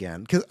Lives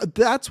again, because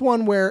that's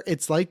one where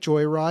it's like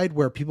Joyride,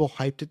 where people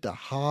hyped it to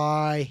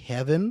high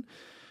heaven.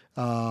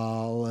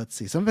 Let's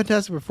see. Some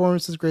fantastic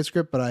performances, great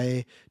script, but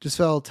I just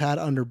felt a tad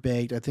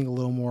underbaked. I think a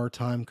little more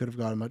time could have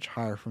gotten much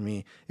higher for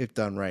me if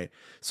done right.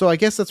 So I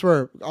guess that's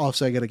where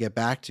also I got to get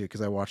back to, because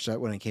I watched that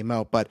when it came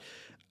out. But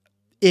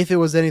if it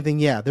was anything,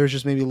 yeah, there's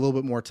just maybe a little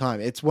bit more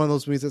time. It's one of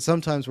those movies that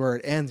sometimes where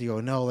it ends, you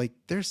go, no, like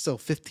there's still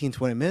 15,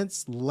 20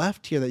 minutes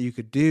left here that you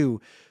could do.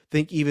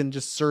 Think even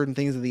just certain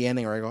things at the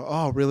ending where I go,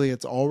 oh, really?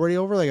 It's already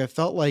over? Like I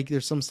felt like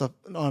there's some stuff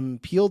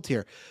unpeeled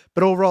here,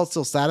 but overall it's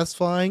still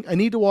satisfying. I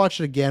need to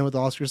watch it again with the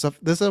Oscar stuff.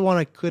 This is one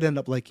I could end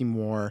up liking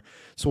more.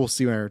 So we'll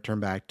see when I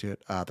return back to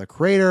it. The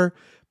Creator,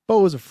 Beau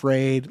Was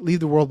Afraid, Leave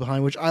the World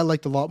Behind, which I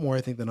liked a lot more,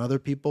 I think, than other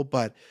people,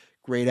 but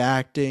great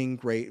acting,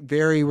 great,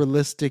 very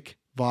realistic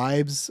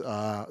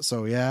vibes.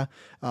 So yeah,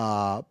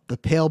 The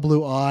Pale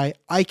Blue Eye,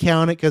 I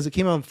count it because it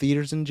came out in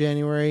theaters in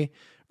January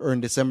or in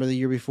December the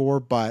year before,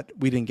 but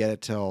we didn't get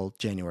it till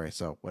January,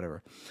 so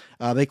whatever.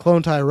 They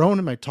Clone Tyrone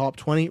in my top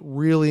 20.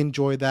 Really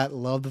enjoyed that.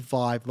 Love the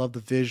vibe, love the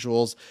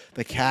visuals.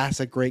 The cast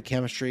had great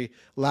chemistry,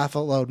 laugh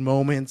out loud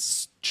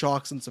moments,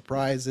 shocks and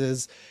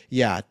surprises.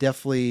 Yeah,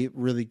 definitely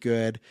really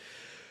good.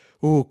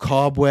 Ooh,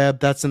 Cobweb,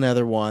 that's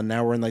another one.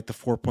 Now we're in like the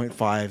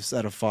 4.5s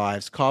out of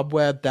 5s.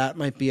 Cobweb, that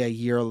might be a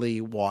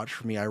yearly watch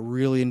for me. I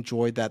really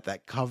enjoyed that.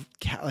 That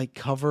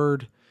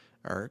covered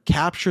or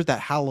captured that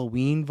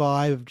Halloween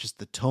vibe of just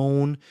the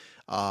tone.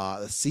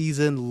 The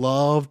season,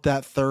 loved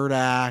that third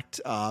act.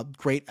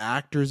 Great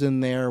actors in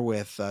there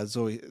with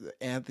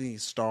Anthony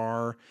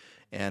Starr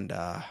and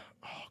oh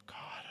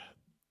god,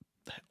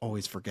 I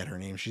always forget her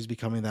name. She's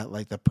becoming that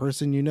like the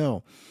person you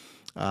know.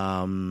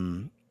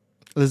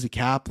 Lizzie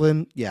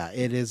Kaplan. Yeah,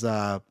 it is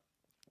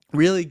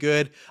really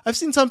good. I've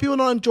seen some people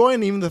not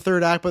enjoying even the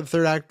third act, but the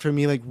third act for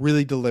me like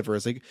really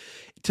delivers. Like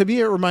to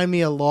me, it reminded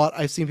me a lot.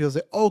 I've seen people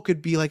say, "Oh, it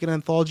could be like an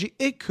anthology."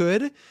 It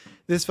could.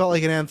 This felt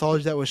like an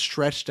anthology that was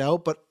stretched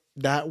out, but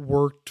that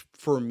worked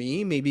for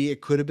me. Maybe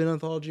it could have been an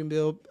anthology and be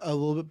a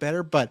little bit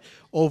better, but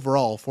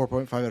overall,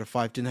 4.5 out of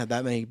 5 didn't have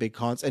that many big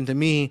cons. And to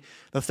me,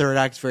 the third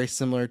act is very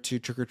similar to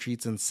Trick or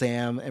Treats and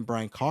Sam and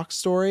Brian Cox's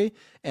story,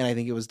 and I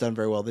think it was done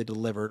very well. They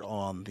delivered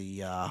on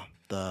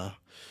the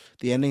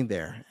ending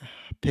there.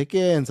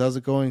 Pickens, how's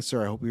it going,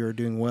 sir? I hope you are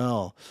doing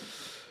well.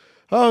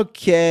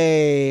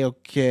 Okay.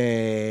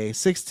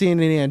 16,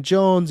 Indiana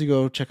Jones. You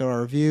go check out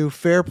our review.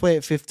 Fair Play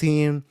at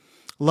 15.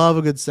 Love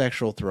a good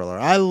sexual thriller.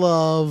 I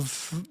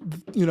love,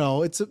 I've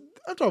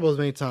talked about this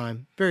many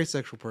times. Very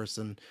sexual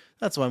person.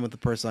 That's why I'm with the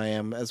person I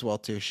am as well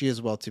too. She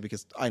as well too,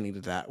 because I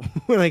needed that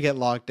when I get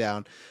locked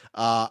down.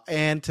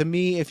 And to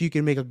me, if you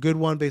can make a good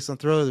one based on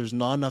thriller, there's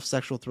not enough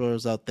sexual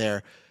thrillers out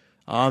there.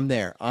 I'm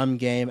there. I'm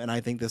game, and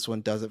I think this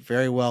one does it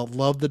very well.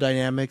 Love the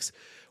dynamics.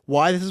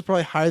 Why this is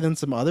probably higher than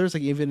some others,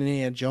 like even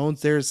Indiana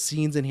Jones, there's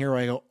scenes in here where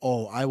I go,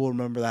 oh, I will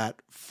remember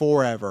that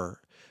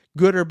forever.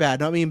 Good or bad.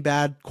 Not mean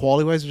bad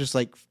quality-wise, just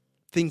like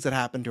things that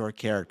happen to our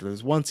character.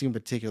 There's one scene in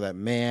particular that,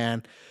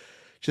 man,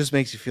 just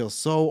makes you feel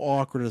so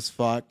awkward as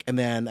fuck. And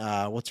then,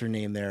 what's her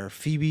name there?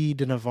 Phoebe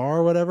de Navarre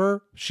or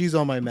whatever? She's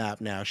on my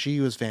map now. She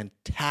was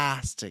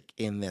fantastic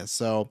in this.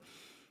 So,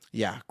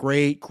 yeah,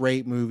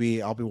 great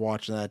movie. I'll be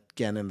watching that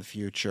again in the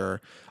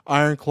future.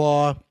 Iron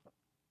Claw,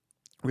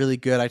 Really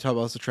good. I talked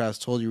about this, Travis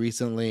told you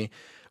recently,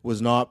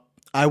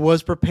 I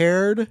was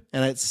prepared,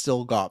 and it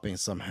still got me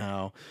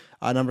somehow.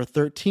 Number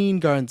 13,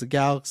 Guardians of the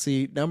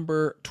Galaxy.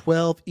 Number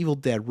 12, Evil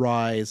Dead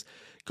Rise.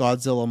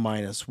 Godzilla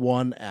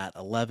 -1 at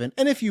 11.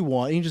 And if you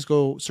want, you can just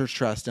go search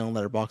Travis down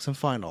Letterboxd and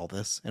find all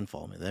this and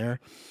follow me there.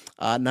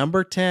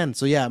 Number 10.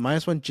 So yeah,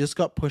 -1 just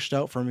got pushed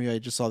out for me. I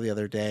just saw the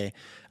other day.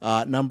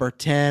 Number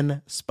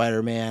 10,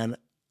 Spider-Man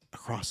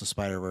Across the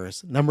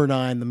Spider-Verse. Number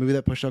 9, the movie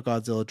that pushed out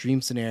Godzilla,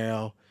 Dream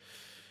Scenario.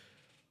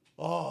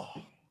 Oh,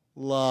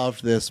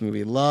 loved this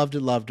movie. Loved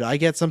it. I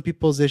get some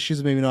people's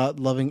issues, maybe not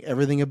loving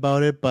everything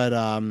about it, but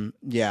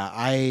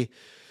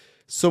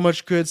so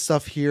much good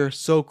stuff here.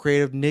 So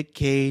creative. Nick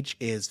Cage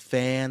is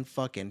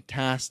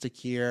fan-fucking-tastic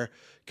here.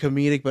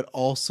 Comedic, but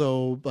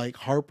also like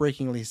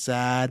heartbreakingly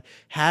sad.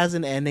 Has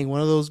an ending.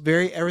 One of those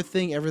very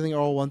everything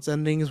all at once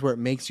endings where it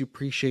makes you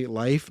appreciate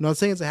life. Not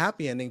saying it's a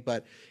happy ending,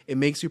 but it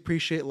makes you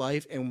appreciate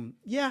life. And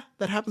yeah,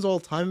 that happens all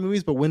the time in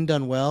movies, but when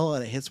done well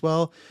and it hits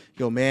well, you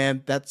go,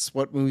 man, that's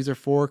what movies are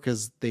for,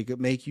 because they could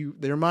make you,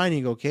 they remind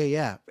you, go, okay,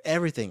 yeah,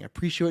 everything.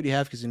 Appreciate what you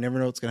have because you never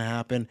know what's going to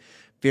happen.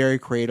 Very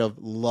creative.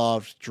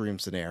 Loved Dream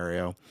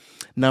Scenario.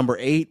 Number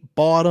 8,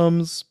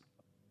 Bottoms.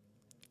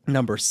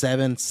 Number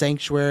 7,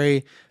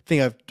 Sanctuary.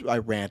 I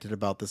ranted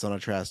about this on a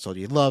Trash Told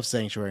You. Love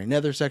Sanctuary.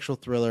 Another sexual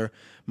thriller.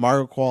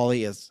 Margaret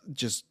Qualley is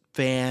just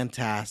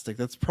fantastic.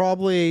 That's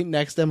probably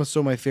next to Emma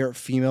Stone my favorite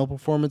female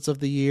performance of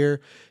the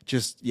year.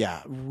 Just,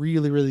 yeah,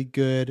 really, really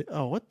good.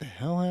 Oh, what the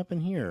hell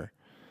happened here?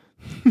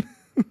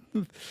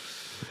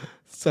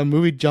 Some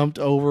movie jumped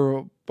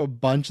over a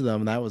bunch of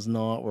them, and that was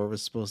not where it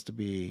was supposed to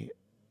be.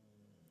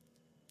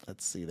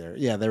 Let's see there.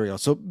 Yeah, there we go.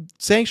 So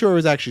Sanctuary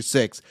was actually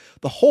 6.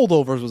 The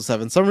Holdovers was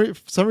 7. Some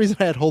reason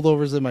I had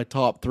Holdovers in my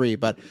top 3,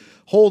 but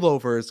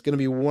Holdovers is going to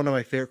be one of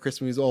my favorite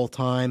Christmas movies of all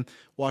time.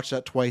 Watched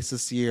that twice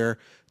this year.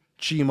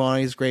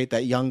 Giamatti is great.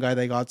 That young guy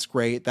they got's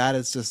great. That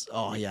is just,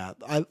 oh yeah.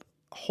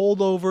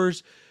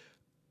 Holdovers,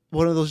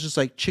 one of those just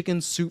like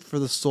chicken soup for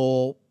the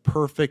soul,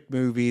 perfect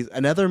movies.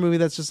 Another movie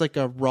that's just like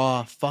a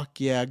raw, fuck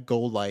yeah, go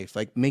life.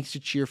 Like makes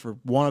you cheer for,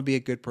 want to be a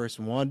good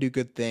person, want to do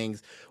good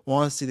things,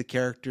 want to see the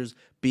characters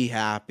be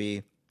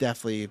happy.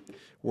 Definitely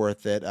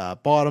worth it.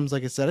 Bottoms,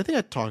 like I said, I think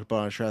I talked about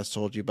it on Trash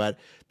Told You, but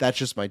that's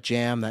just my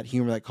jam, that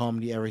humor, that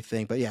comedy,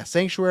 everything. But yeah,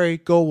 Sanctuary,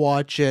 go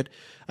watch it.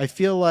 I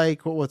feel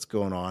like, what's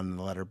going on in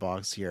the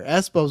letterbox here?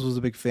 S-Bubs was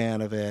a big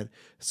fan of it.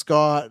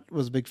 Scott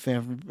was a big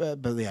fan,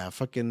 but yeah,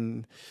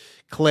 fucking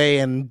Clay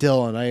and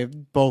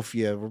Dylan, both of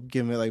you were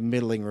giving it like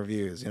middling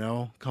reviews, you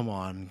know? Come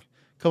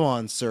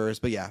on, sirs.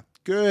 But yeah,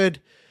 good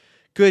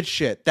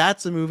shit.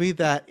 That's a movie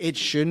that it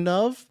shouldn't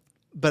have,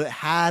 but it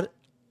had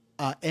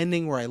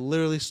ending where I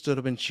literally stood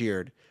up and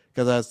cheered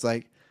because I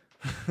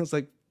was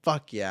like,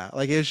 fuck yeah.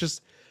 Like, it's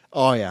just,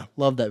 oh yeah,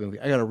 love that movie.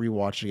 I got to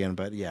rewatch it again,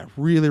 but yeah,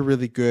 really,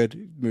 really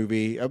good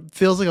movie.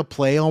 Feels like a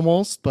play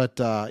almost, but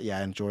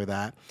yeah, enjoy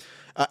that.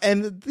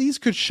 And these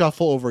could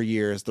shuffle over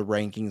years, the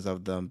rankings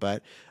of them,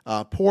 but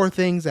Poor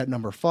Things at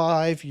number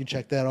 5. You can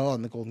check that out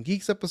on the Golden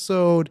Geeks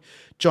episode.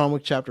 John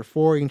Wick Chapter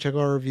 4, you can check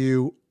out our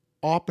review.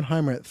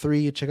 Oppenheimer at 3,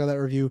 you check out that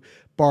review.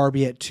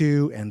 Barbie at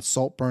 2, and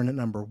Saltburn at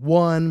number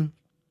 1.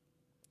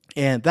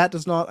 And that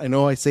does not, I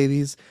know I say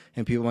these,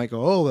 and people might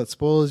go, oh, that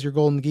spoils your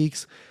Golden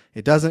Geeks.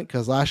 It doesn't,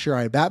 because last year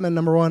I had Batman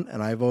number 1,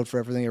 and I voted for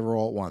Everything Ever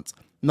All at Once.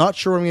 Not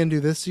sure what I'm going to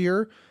do this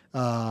year,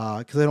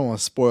 because I don't want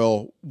to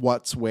spoil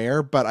what's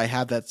where, but I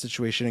have that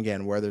situation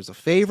again where there's a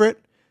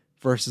favorite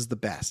versus the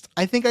best.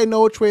 I think I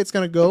know which way it's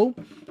going to go,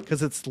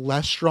 because it's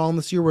less strong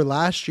this year, where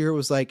last year it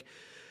was like,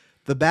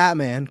 The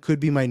Batman could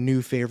be my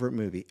new favorite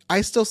movie. I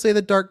still say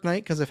The Dark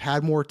Knight because I've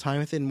had more time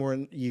with it and more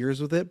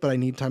years with it, but I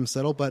need time to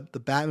settle. But The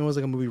Batman was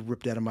like a movie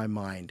ripped out of my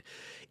mind.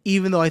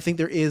 Even though I think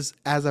there is,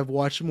 as I've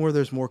watched more,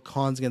 there's more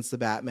cons against The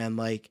Batman,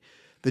 like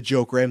the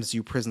Joker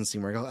MCU prison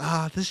scene where I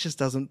go, this just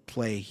doesn't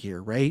play here,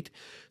 right?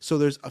 So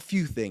there's a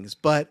few things,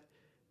 but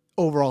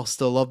overall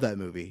still love that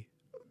movie.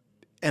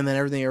 And then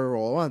Everything Ever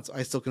All at Once,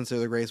 I still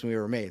consider the greatest movie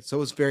ever made. So it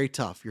was very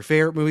tough. Your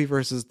favorite movie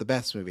versus the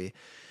best movie.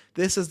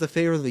 This is the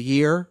favorite of the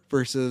year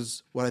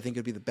versus what I think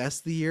would be the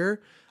best of the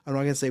year. I'm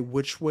not going to say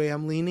which way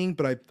I'm leaning,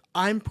 but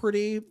I'm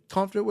pretty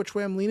confident which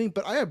way I'm leaning,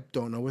 but I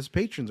don't know what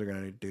patrons are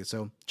going to do.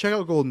 So check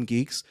out Golden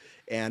Geeks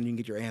and you can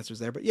get your answers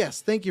there. But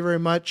yes, thank you very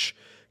much.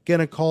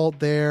 Gonna call it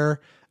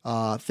there.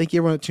 Thank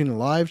you everyone that tuned in the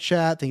live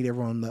chat. Thank you to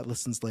everyone that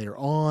listens later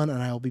on.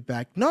 And I will be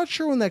back. Not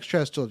sure when the next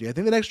Trash Told You. I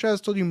think the next Trash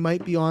Told You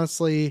might be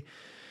honestly...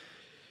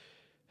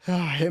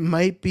 it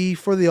might be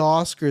for the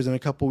Oscars in a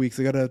couple weeks.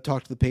 I got to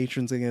talk to the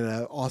patrons and get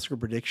an Oscar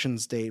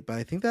predictions date, but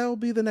I think that will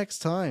be the next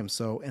time.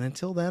 So, and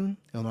until then,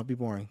 it'll not be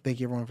boring. Thank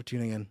you everyone for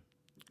tuning in.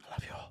 I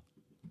love you all.